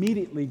he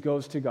immediately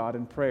goes to God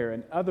in prayer.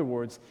 In other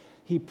words,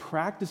 he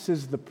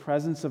practices the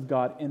presence of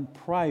God in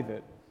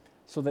private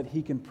so that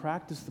he can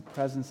practice the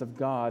presence of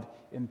God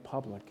in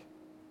public.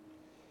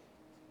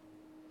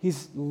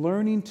 He's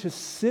learning to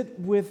sit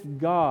with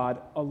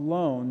God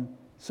alone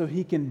so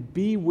he can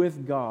be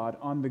with God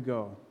on the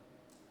go.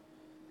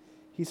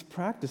 He's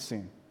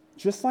practicing.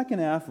 Just like an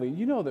athlete,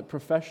 you know that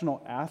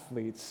professional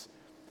athletes,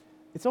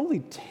 it's only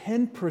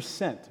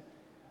 10%.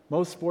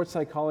 Most sports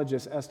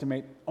psychologists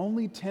estimate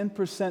only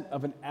 10%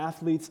 of an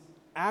athlete's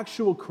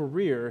actual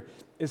career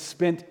is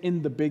spent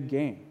in the big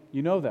game.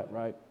 You know that,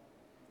 right?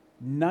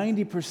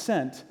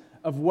 90%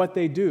 of what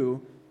they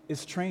do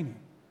is training.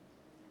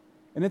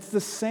 And it's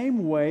the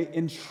same way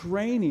in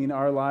training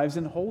our lives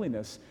in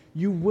holiness.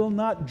 You will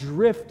not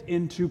drift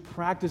into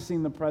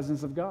practicing the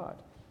presence of God.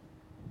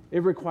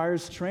 It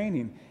requires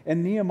training.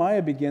 And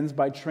Nehemiah begins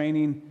by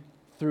training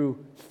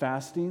through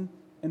fasting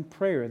and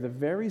prayer, the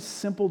very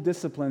simple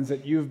disciplines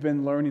that you've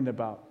been learning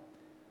about.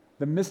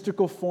 The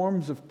mystical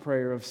forms of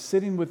prayer, of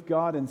sitting with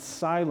God in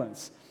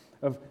silence,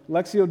 of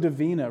Lectio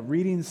Divina,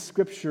 reading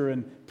Scripture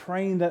and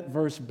praying that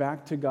verse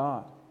back to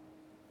God.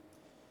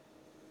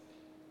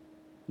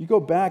 You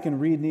go back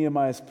and read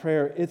Nehemiah's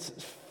prayer, it's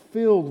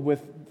filled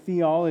with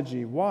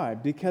theology. Why?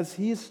 Because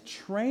he's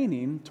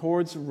training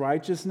towards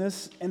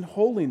righteousness and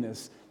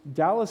holiness.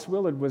 Dallas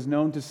Willard was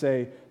known to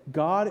say,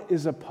 God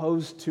is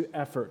opposed to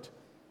effort,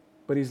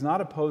 but he's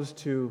not opposed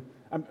to,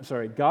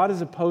 God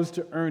is opposed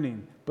to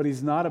earning, but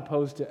he's not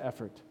opposed to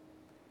effort.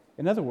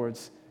 In other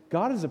words,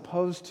 God is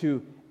opposed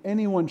to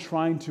anyone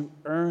trying to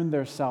earn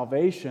their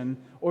salvation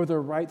or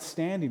their right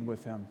standing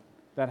with him.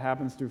 That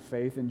happens through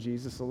faith in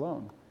Jesus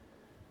alone.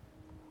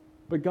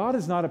 But God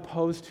is not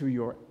opposed to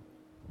your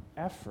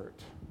effort.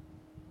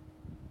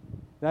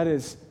 That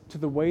is, to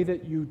the way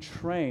that you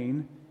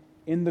train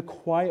in the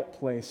quiet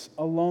place,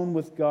 alone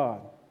with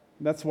God.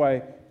 That's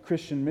why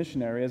Christian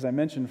missionary, as I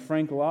mentioned,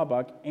 Frank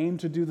Laubach,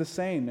 aimed to do the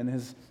same in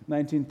his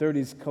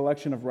 1930s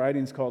collection of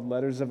writings called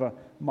Letters of a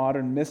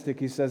Modern Mystic.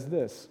 He says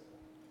this: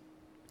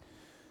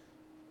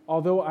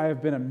 although I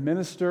have been a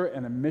minister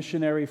and a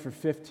missionary for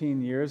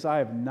 15 years, I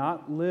have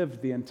not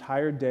lived the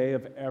entire day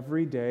of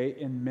every day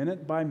in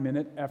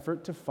minute-by-minute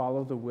effort to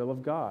follow the will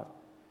of God.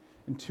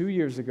 And 2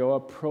 years ago, a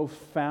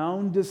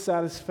profound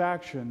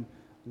dissatisfaction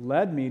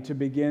led me to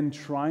begin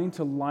trying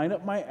to line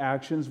up my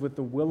actions with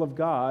the will of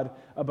God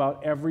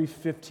about every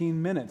 15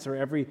 minutes or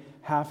every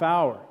half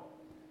hour.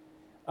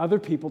 Other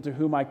people to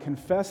whom I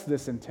confessed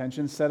this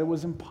intention said it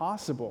was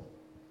impossible.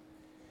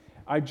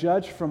 I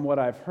judge from what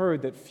I've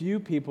heard that few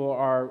people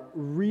are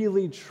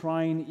really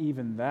trying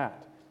even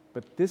that.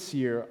 But this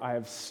year, I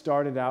have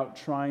started out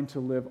trying to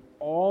live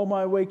all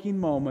my waking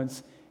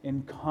moments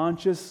in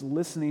conscious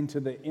listening to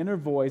the inner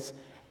voice,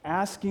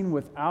 asking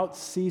without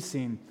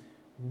ceasing,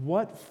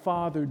 what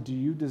Father do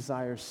you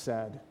desire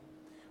said?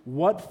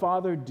 What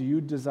Father do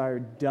you desire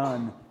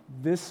done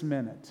this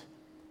minute?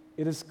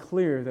 It is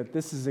clear that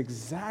this is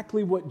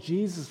exactly what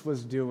Jesus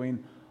was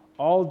doing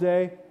all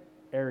day,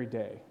 every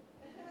day.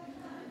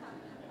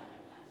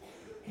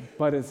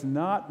 But it's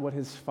not what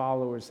his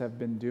followers have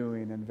been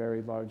doing in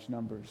very large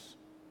numbers.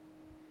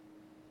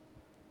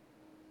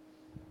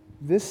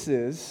 This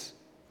is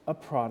a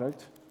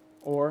product,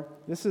 or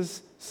this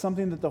is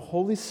something that the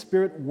Holy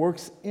Spirit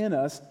works in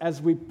us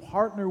as we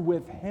partner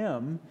with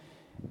him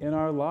in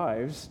our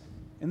lives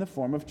in the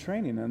form of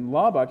training. And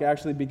Laubach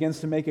actually begins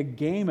to make a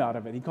game out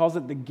of it. He calls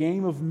it the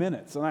game of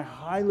minutes. And I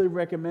highly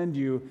recommend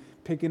you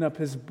picking up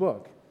his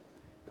book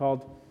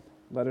called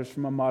Letters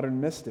from a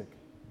Modern Mystic.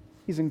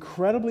 He's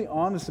incredibly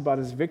honest about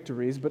his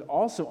victories, but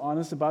also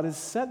honest about his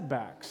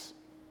setbacks.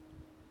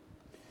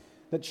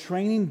 That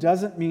training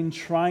doesn't mean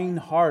trying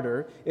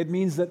harder. It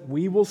means that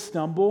we will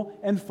stumble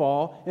and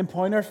fall and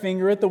point our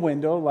finger at the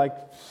window like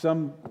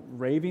some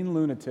raving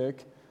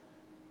lunatic.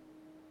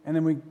 And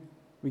then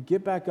we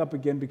get back up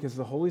again because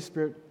the Holy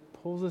Spirit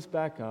pulls us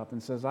back up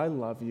and says, I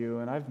love you,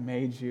 and I've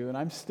made you, and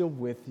I'm still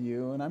with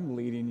you, and I'm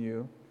leading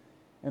you,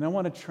 and I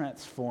want to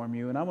transform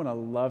you, and I want to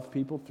love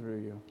people through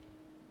you.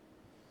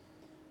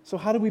 So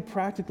how do we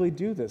practically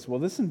do this? Well,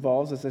 this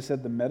involves, as I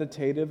said, the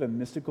meditative and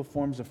mystical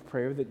forms of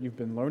prayer that you've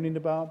been learning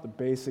about, the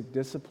basic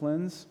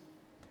disciplines.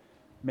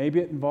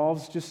 Maybe it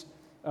involves just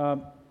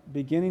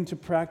beginning to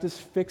practice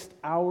fixed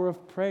hour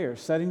of prayer,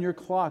 setting your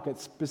clock at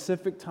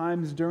specific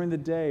times during the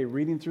day,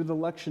 reading through the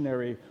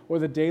lectionary or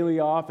the daily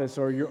office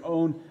or your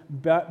own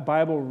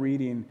Bible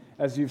reading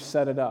as you've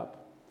set it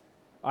up.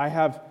 I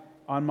have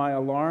on my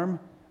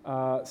alarm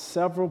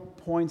several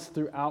points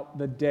throughout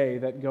the day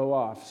that go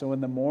off. So in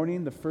the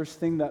morning, the first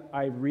thing that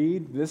I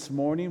read this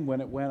morning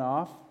when it went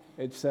off,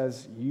 it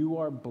says, you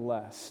are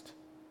blessed.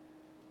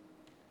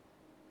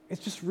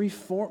 It's just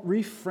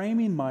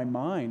reframing my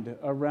mind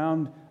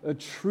around the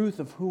truth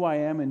of who I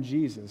am in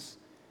Jesus.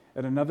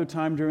 At another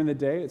time during the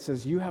day, it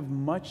says, you have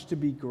much to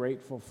be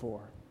grateful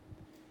for.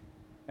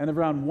 And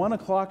around 1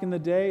 o'clock in the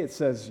day, it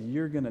says,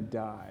 you're going to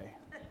die.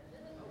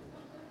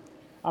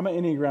 I'm an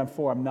Enneagram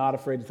 4. I'm not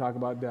afraid to talk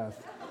about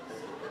death.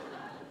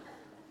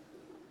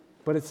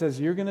 But it says,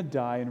 you're going to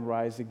die and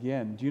rise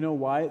again. Do you know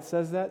why it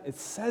says that? It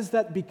says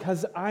that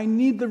because I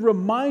need the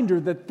reminder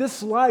that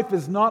this life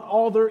is not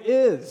all there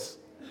is.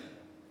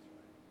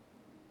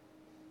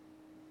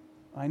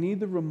 I need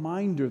the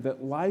reminder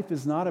that life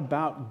is not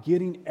about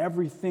getting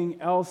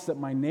everything else that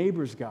my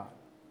neighbor's got.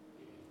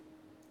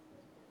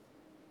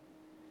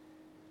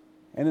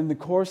 And in the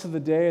course of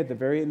the day, at the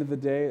very end of the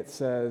day, it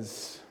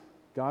says,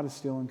 God is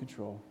still in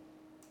control.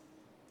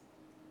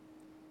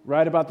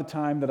 Right about the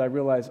time that I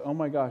realize, oh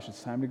my gosh,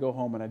 it's time to go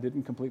home and I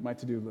didn't complete my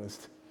to-do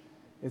list,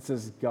 it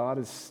says God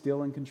is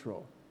still in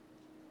control.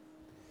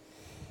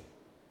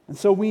 And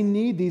so we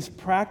need these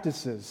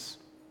practices.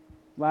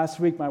 Last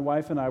week, my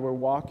wife and I were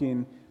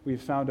walking we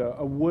found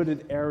a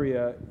wooded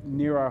area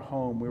near our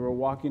home. We were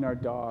walking our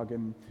dog,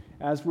 and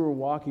as we were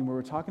walking, we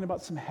were talking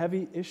about some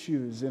heavy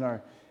issues in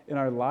our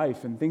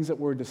life and things that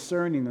we're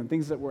discerning and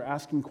things that we're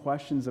asking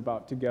questions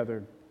about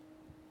together.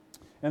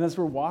 And as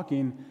we're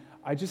walking,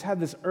 I just had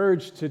this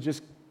urge to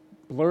just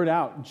blurt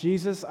out,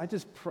 Jesus, I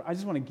just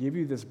want to give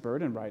you this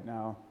burden right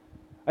now.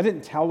 I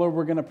didn't tell her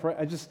we're going to pray.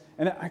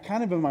 I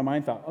kind of in my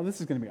mind thought, oh, this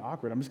is going to be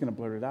awkward. I'm just going to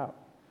blurt it out.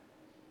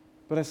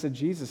 But I said,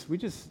 Jesus, we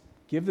just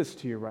give this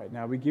to you right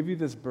now. We give you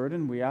this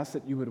burden. We ask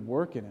that you would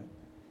work in it.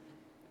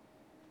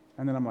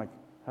 And then I'm like,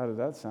 how did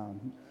that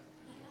sound?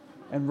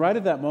 And right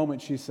at that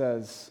moment, she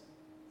says,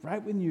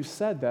 right when you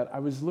said that, I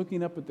was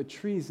looking up at the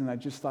trees and I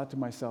just thought to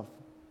myself,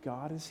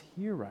 God is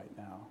here right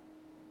now.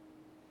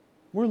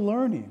 We're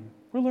learning.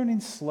 We're learning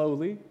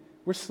slowly.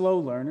 We're slow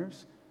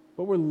learners.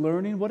 But we're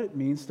learning what it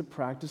means to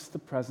practice the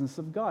presence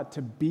of God,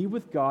 to be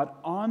with God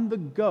on the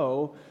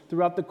go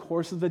throughout the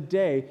course of the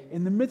day,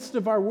 in the midst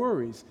of our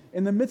worries,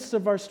 in the midst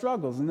of our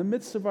struggles, in the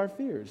midst of our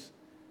fears,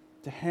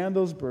 to hand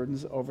those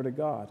burdens over to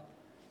God.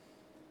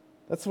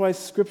 That's why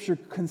Scripture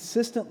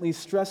consistently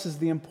stresses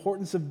the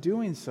importance of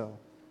doing so.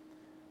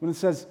 When it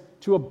says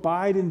to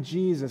abide in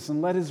Jesus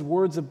and let His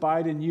words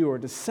abide in you, or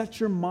to set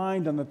your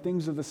mind on the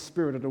things of the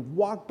Spirit, or to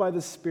walk by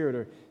the Spirit,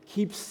 or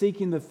keep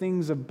seeking the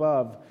things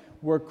above,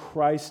 where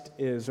Christ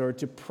is, or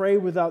to pray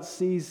without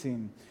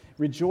ceasing,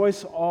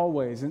 rejoice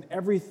always, in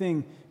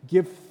everything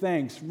give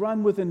thanks,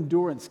 run with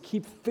endurance,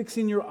 keep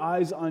fixing your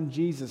eyes on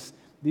Jesus.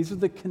 These are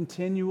the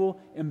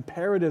continual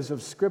imperatives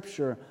of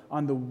Scripture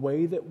on the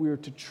way that we are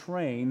to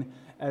train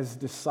as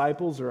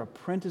disciples or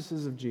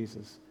apprentices of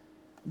Jesus,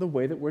 the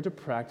way that we're to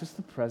practice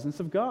the presence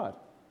of God.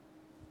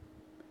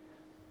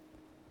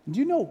 Do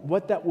you know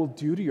what that will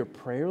do to your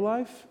prayer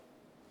life?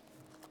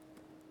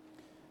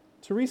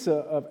 Teresa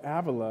of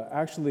Avila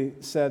actually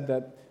said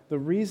that the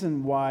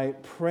reason why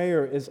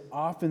prayer is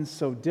often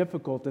so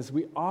difficult is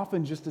we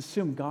often just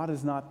assume God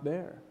is not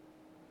there.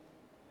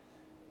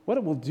 What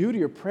it will do to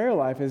your prayer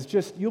life is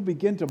just you'll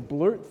begin to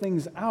blurt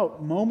things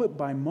out moment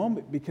by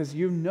moment because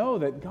you know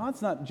that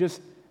God's not just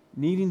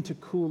needing to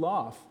cool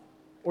off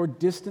or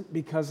distant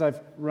because I've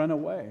run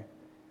away.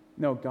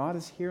 No, God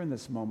is here in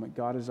this moment.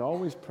 God is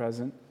always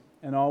present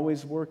and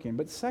always working.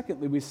 But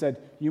secondly, we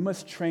said you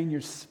must train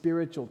your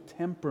spiritual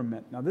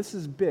temperament. Now, this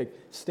is big.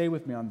 Stay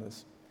with me on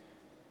this.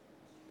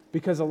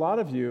 Because a lot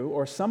of you,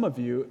 or some of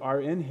you,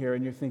 are in here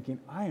and you're thinking,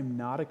 I am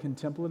not a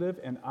contemplative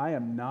and I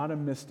am not a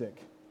mystic.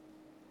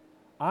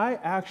 I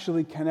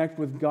actually connect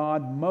with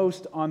God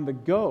most on the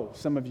go,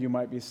 some of you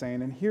might be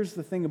saying. And here's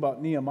the thing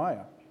about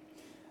Nehemiah.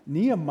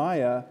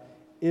 Nehemiah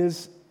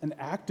is an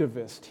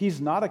activist. He's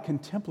not a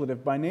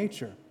contemplative by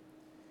nature.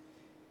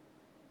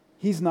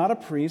 He's not a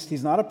priest.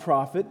 He's not a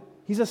prophet.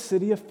 He's a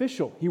city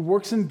official. He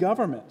works in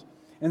government.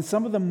 And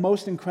some of the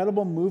most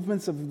incredible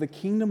movements of the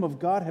kingdom of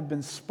God have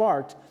been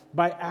sparked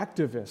by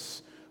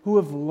activists who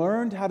have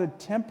learned how to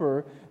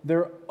temper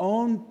their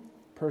own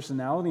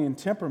personality and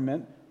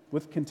temperament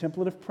with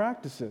contemplative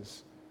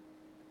practices.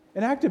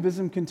 And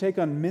activism can take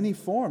on many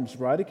forms,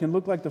 right? It can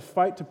look like the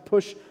fight to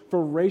push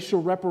for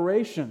racial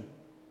reparation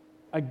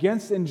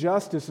against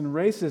injustice and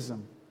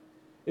racism.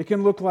 It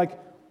can look like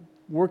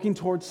working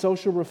towards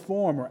social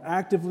reform or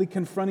actively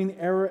confronting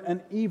error and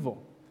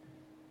evil.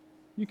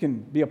 You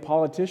can be a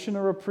politician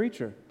or a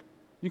preacher.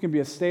 You can be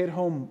a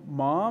stay-at-home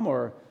mom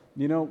or,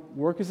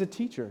 work as a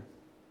teacher.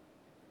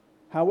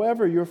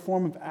 However, your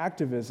form of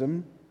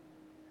activism,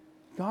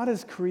 God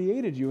has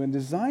created you and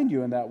designed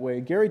you in that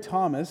way. Gary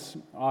Thomas,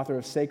 author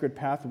of Sacred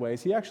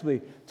Pathways, he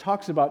actually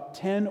talks about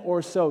 10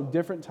 or so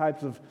different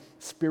types of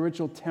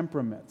spiritual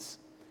temperaments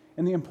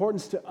and the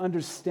importance to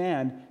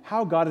understand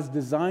how God has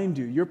designed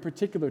you, your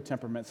particular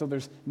temperament. So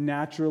there's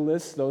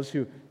naturalists, those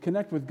who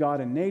connect with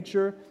God in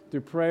nature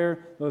through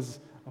prayer, those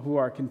who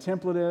are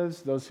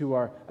contemplatives, those who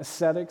are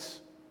ascetics.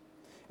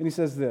 And he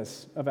says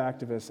this of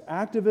activists: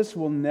 activists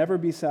will never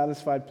be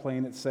satisfied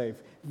playing it safe.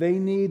 They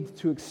need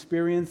to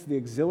experience the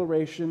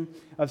exhilaration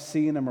of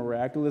seeing a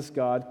miraculous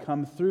God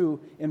come through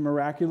in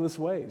miraculous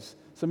ways.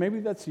 So maybe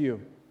that's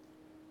you.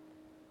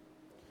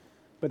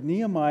 But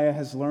Nehemiah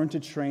has learned to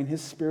train his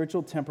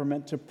spiritual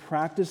temperament to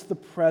practice the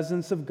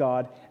presence of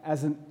God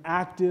as an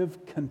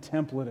active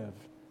contemplative,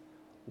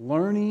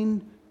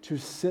 learning to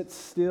sit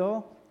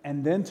still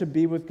and then to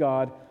be with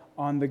God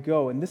on the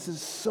go. And this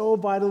is so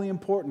vitally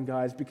important,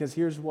 guys, because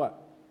here's what.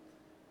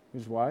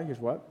 Here's why. Here's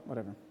what.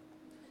 Whatever.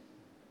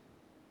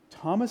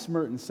 Thomas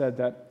Merton said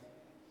that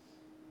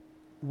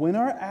when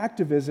our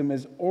activism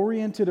is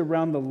oriented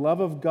around the love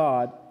of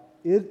God,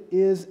 it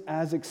is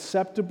as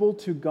acceptable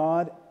to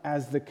God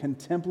as the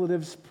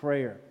contemplative's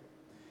prayer.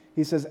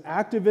 He says,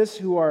 activists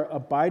who are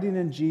abiding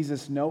in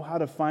Jesus know how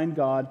to find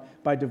God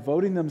by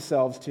devoting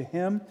themselves to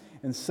Him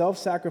in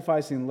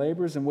self-sacrificing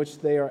labors in which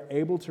they are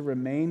able to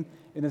remain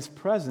in His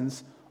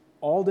presence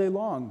all day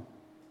long.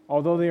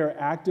 Although they are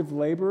active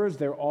laborers,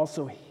 they're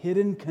also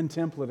hidden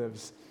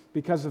contemplatives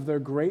because of their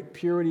great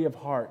purity of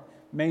heart,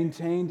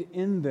 maintained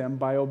in them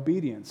by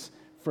obedience,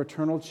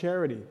 fraternal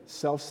charity,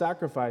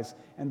 self-sacrifice,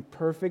 and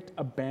perfect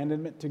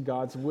abandonment to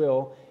God's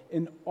will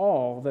in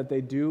all that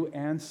they do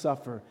and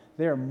suffer.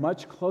 They are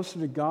much closer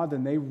to God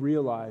than they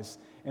realize,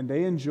 and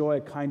they enjoy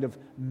a kind of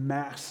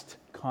masked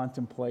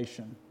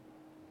contemplation.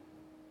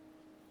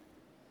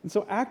 And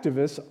so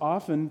activists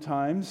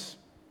oftentimes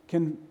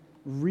can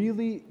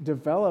really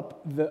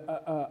develop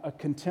a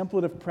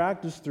contemplative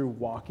practice through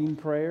walking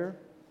prayer,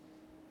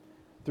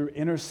 through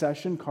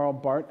intercession. Karl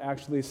Barth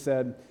actually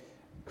said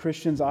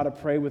Christians ought to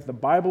pray with the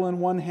Bible in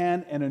one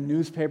hand and a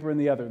newspaper in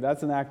the other.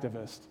 That's an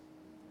activist.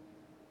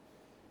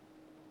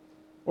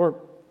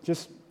 Or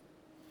just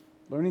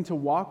learning to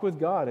walk with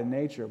God in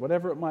nature,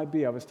 whatever it might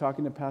be. I was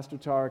talking to Pastor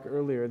Tarek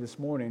earlier this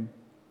morning,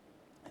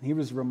 and he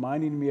was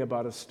reminding me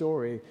about a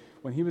story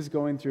when he was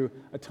going through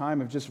a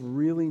time of just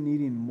really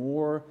needing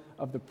more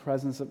of the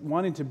presence, of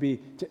wanting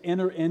to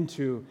enter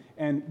into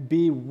and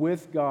be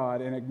with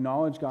God and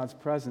acknowledge God's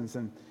presence.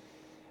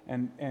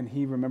 And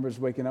he remembers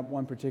waking up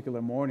one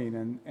particular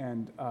morning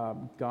and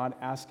God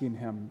asking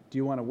him, do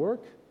you want to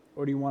work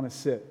or do you want to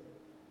sit?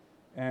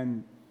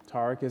 And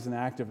Tarek is an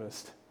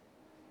activist,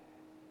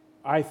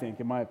 I think,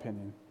 in my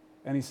opinion.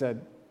 And he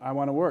said, I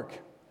want to work.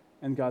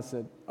 And God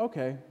said,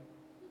 okay.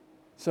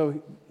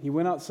 So he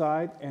went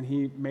outside and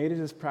he made it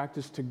his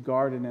practice to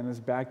garden in his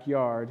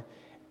backyard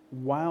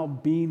while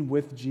being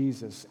with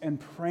Jesus and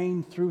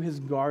praying through his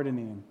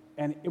gardening.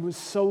 And it was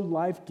so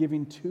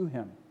life-giving to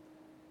him.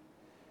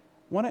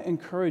 I want to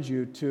encourage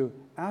you to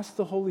ask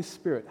the Holy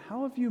Spirit,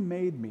 how have you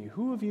made me?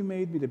 Who have you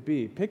made me to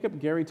be? Pick up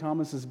Gary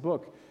Thomas's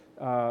book,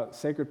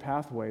 Sacred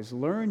Pathways.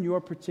 Learn your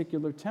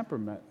particular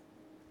temperament.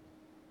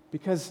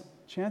 Because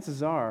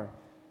chances are,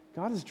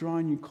 God is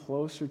drawing you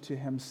closer to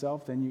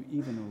himself than you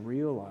even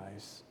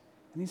realize.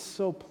 And he's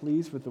so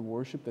pleased with the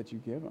worship that you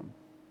give him.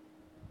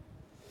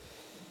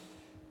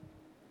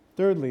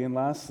 Thirdly and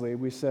lastly,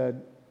 we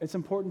said it's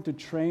important to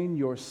train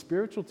your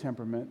spiritual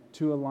temperament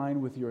to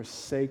align with your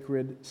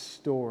sacred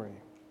story.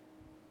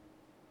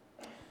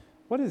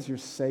 What is your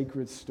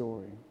sacred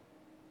story?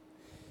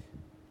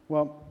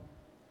 Well,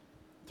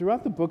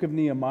 throughout the book of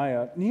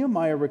Nehemiah,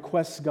 Nehemiah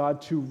requests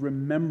God to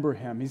remember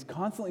him. He's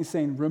constantly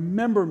saying,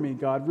 remember me,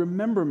 God,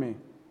 remember me.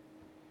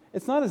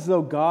 It's not as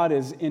though God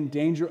is in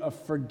danger of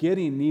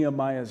forgetting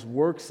Nehemiah's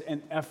works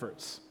and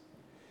efforts.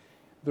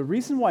 The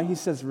reason why he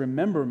says,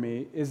 remember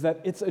me, is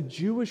that it's a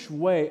Jewish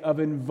way of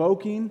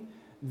invoking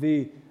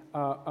the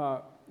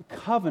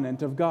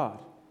covenant of God.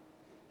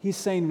 He's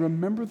saying,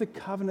 remember the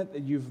covenant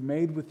that you've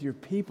made with your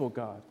people,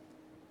 God.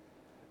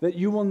 That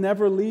you will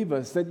never leave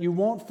us, that you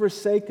won't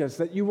forsake us,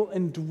 that you will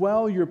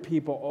indwell your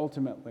people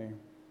ultimately.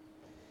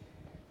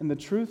 And the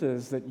truth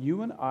is that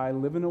you and I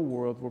live in a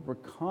world where we're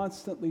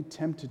constantly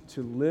tempted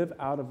to live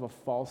out of a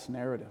false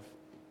narrative.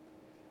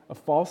 A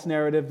false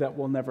narrative that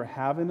we'll never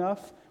have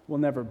enough, will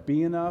never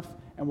be enough,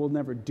 and will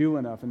never do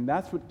enough. And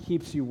that's what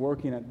keeps you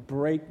working at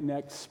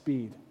breakneck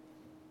speed.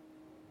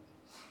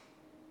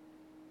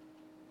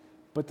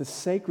 But the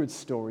sacred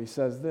story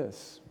says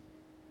this,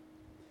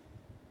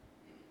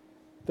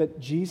 that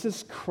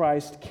Jesus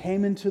Christ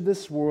came into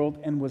this world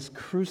and was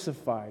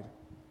crucified.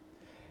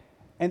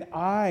 And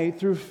I,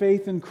 through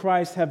faith in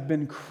Christ, have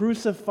been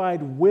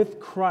crucified with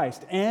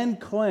Christ and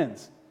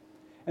cleansed.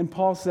 And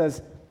Paul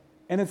says,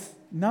 and it's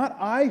not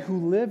I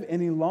who live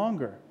any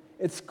longer.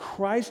 It's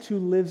Christ who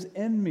lives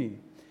in me.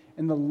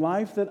 And the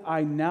life that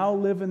I now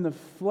live in the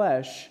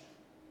flesh,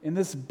 in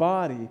this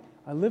body,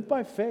 I live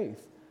by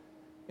faith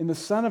in the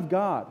Son of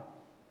God,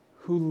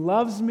 who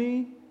loves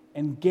me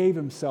and gave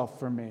himself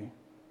for me.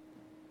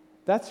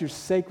 That's your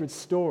sacred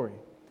story.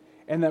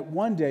 And that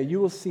one day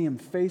you will see him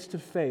face to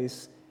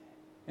face,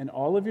 and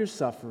all of your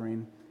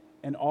suffering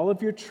and all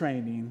of your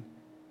training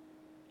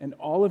and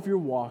all of your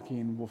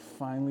walking will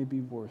finally be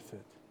worth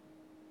it.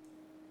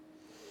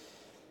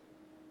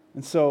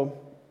 And so,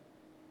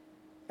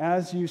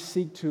 as you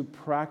seek to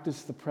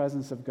practice the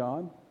presence of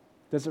God,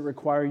 does it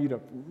require you to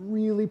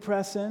really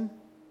press in?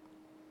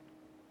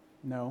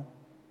 No.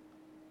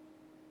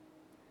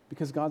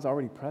 Because God's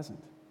already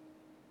present.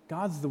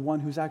 God's the one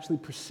who's actually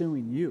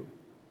pursuing you.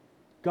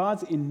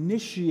 God's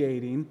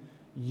initiating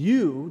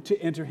you to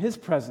enter his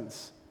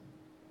presence.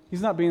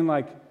 He's not being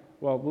like,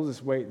 well, we'll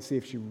just wait and see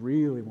if she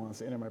really wants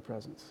to enter my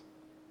presence.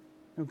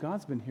 No,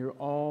 God's been here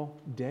all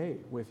day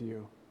with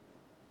you.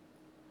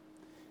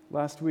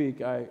 Last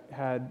week, I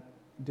had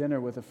dinner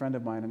with a friend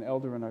of mine, an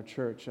elder in our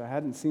church. I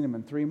hadn't seen him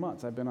in 3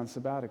 months. I've been on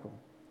sabbatical.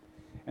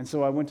 And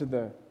so I went to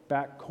the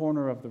back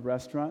corner of the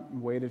restaurant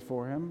and waited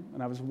for him.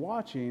 And I was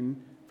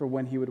watching for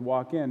when he would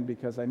walk in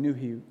because I knew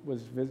he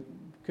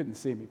couldn't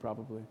see me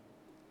probably.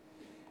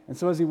 And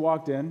so as he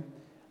walked in,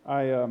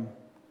 I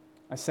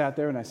sat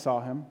there and I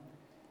saw him.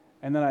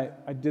 And then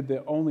I did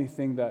the only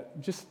thing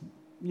that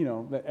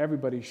that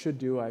everybody should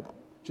do. I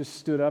just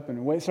stood up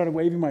and started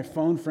waving my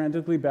phone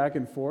frantically back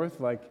and forth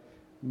like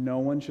no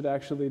one should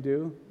actually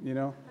do,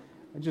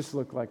 I just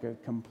looked like a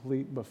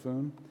complete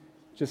buffoon.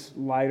 Just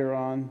lighter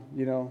on,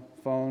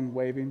 phone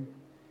waving.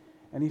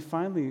 And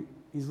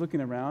he's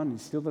looking around and he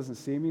still doesn't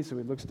see me, so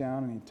he looks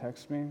down and he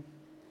texts me.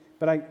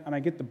 But I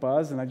get the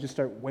buzz and I just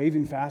start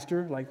waving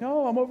faster, like,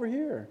 no, I'm over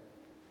here.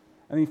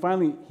 And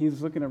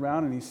he's looking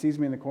around and he sees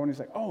me in the corner. He's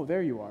like, oh,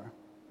 there you are.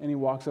 and he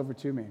walks over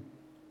to me.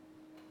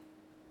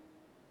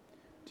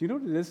 Do you know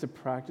what it is to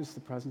practice the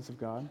presence of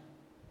God?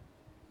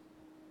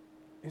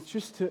 It's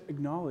just to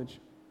acknowledge,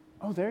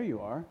 oh, there you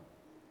are.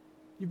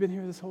 You've been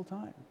here this whole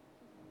time.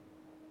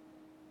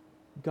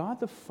 God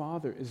the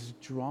Father is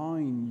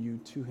drawing you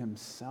to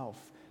himself.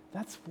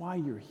 That's why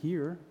you're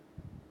here.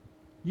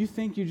 You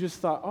think you just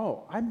thought,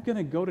 oh, I'm going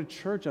to go to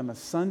church on a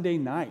Sunday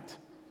night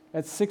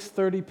at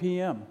 6:30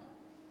 p.m.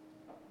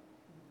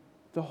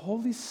 The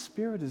Holy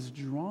Spirit is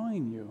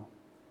drawing you,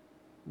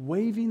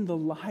 waving the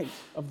light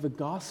of the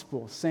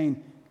gospel,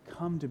 saying,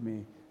 come to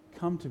me,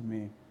 come to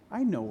me.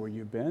 I know where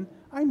you've been.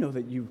 I know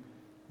that you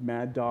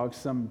mad dog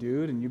some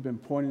dude and you've been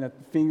pointing at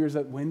fingers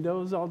at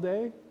windows all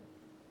day.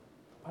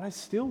 But I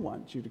still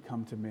want you to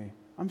come to me.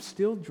 I'm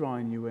still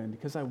drawing you in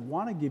because I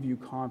want to give you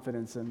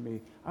confidence in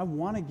me. I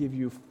want to give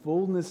you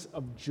fullness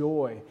of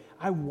joy.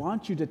 I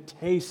want you to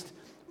taste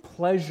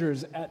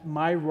pleasures at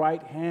my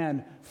right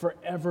hand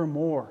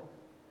forevermore.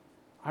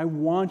 I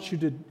want you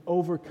to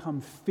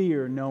overcome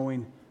fear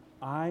knowing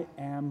I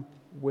am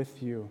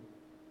with you.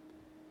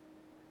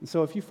 And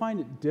so if you find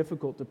it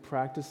difficult to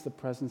practice the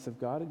presence of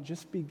God, it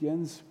just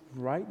begins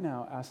right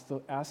now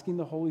asking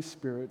the Holy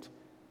Spirit,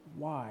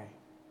 why?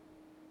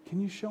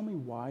 Can you show me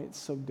why it's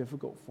so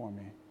difficult for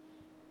me?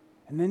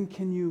 And then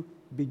can you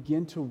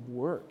begin to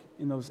work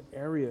in those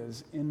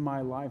areas in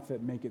my life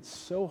that make it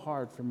so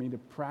hard for me to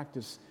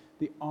practice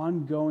the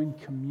ongoing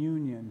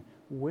communion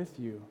with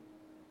you?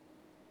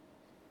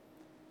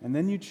 And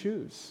then you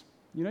choose.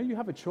 You know, you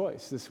have a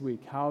choice this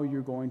week how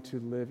you're going to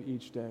live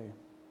each day.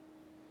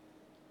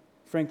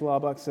 Frank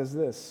Laubach says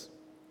this,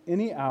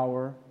 any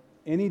hour,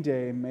 any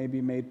day may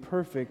be made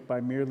perfect by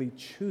merely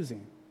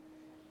choosing.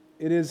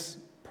 It is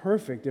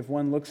perfect if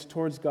one looks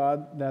towards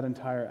God that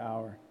entire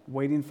hour,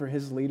 waiting for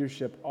his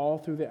leadership all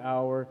through the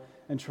hour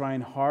and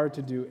trying hard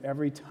to do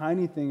every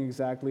tiny thing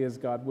exactly as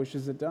God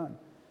wishes it done.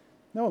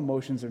 No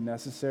emotions are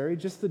necessary,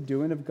 just the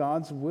doing of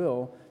God's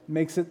will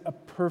makes it a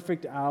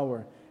perfect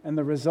hour. And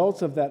the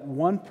results of that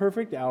one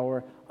perfect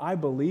hour, I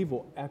believe,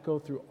 will echo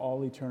through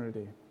all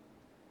eternity.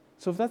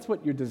 So if that's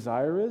what your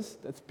desire is,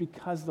 that's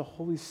because the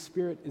Holy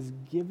Spirit is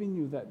giving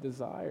you that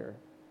desire.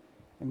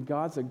 And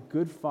God's a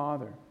good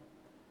Father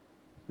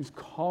who's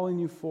calling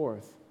you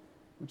forth.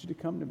 I want you to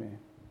come to me.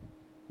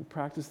 We'll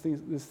practice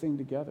this thing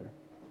together.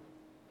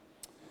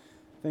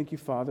 Thank you,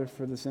 Father,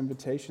 for this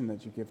invitation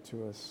that you give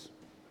to us.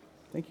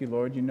 Thank you,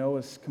 Lord. You know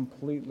us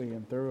completely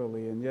and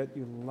thoroughly, and yet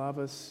you love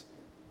us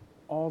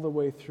all the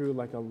way through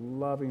like a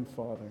loving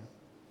Father.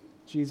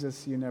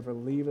 Jesus, you never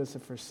leave us or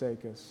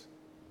forsake us,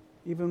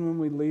 even when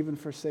we leave and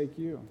forsake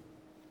you.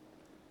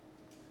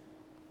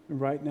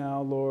 And right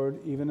now, Lord,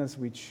 even as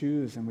we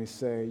choose and we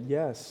say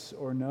yes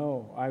or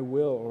no, I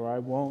will or I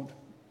won't,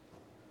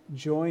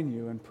 join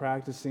you in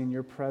practicing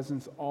your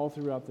presence all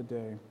throughout the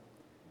day,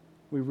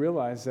 we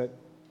realize that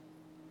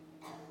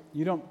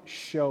you don't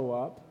show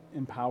up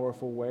in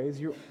powerful ways.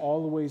 You're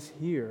always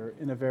here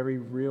in a very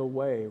real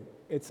way.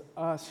 It's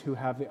us who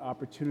have the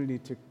opportunity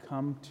to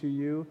come to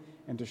you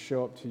and to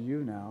show up to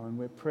you now. And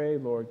we pray,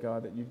 Lord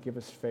God, that you'd give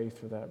us faith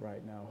for that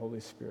right now, Holy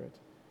Spirit.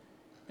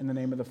 In the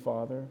name of the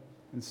Father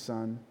and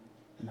Son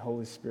and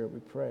Holy Spirit we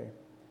pray.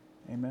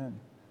 Amen.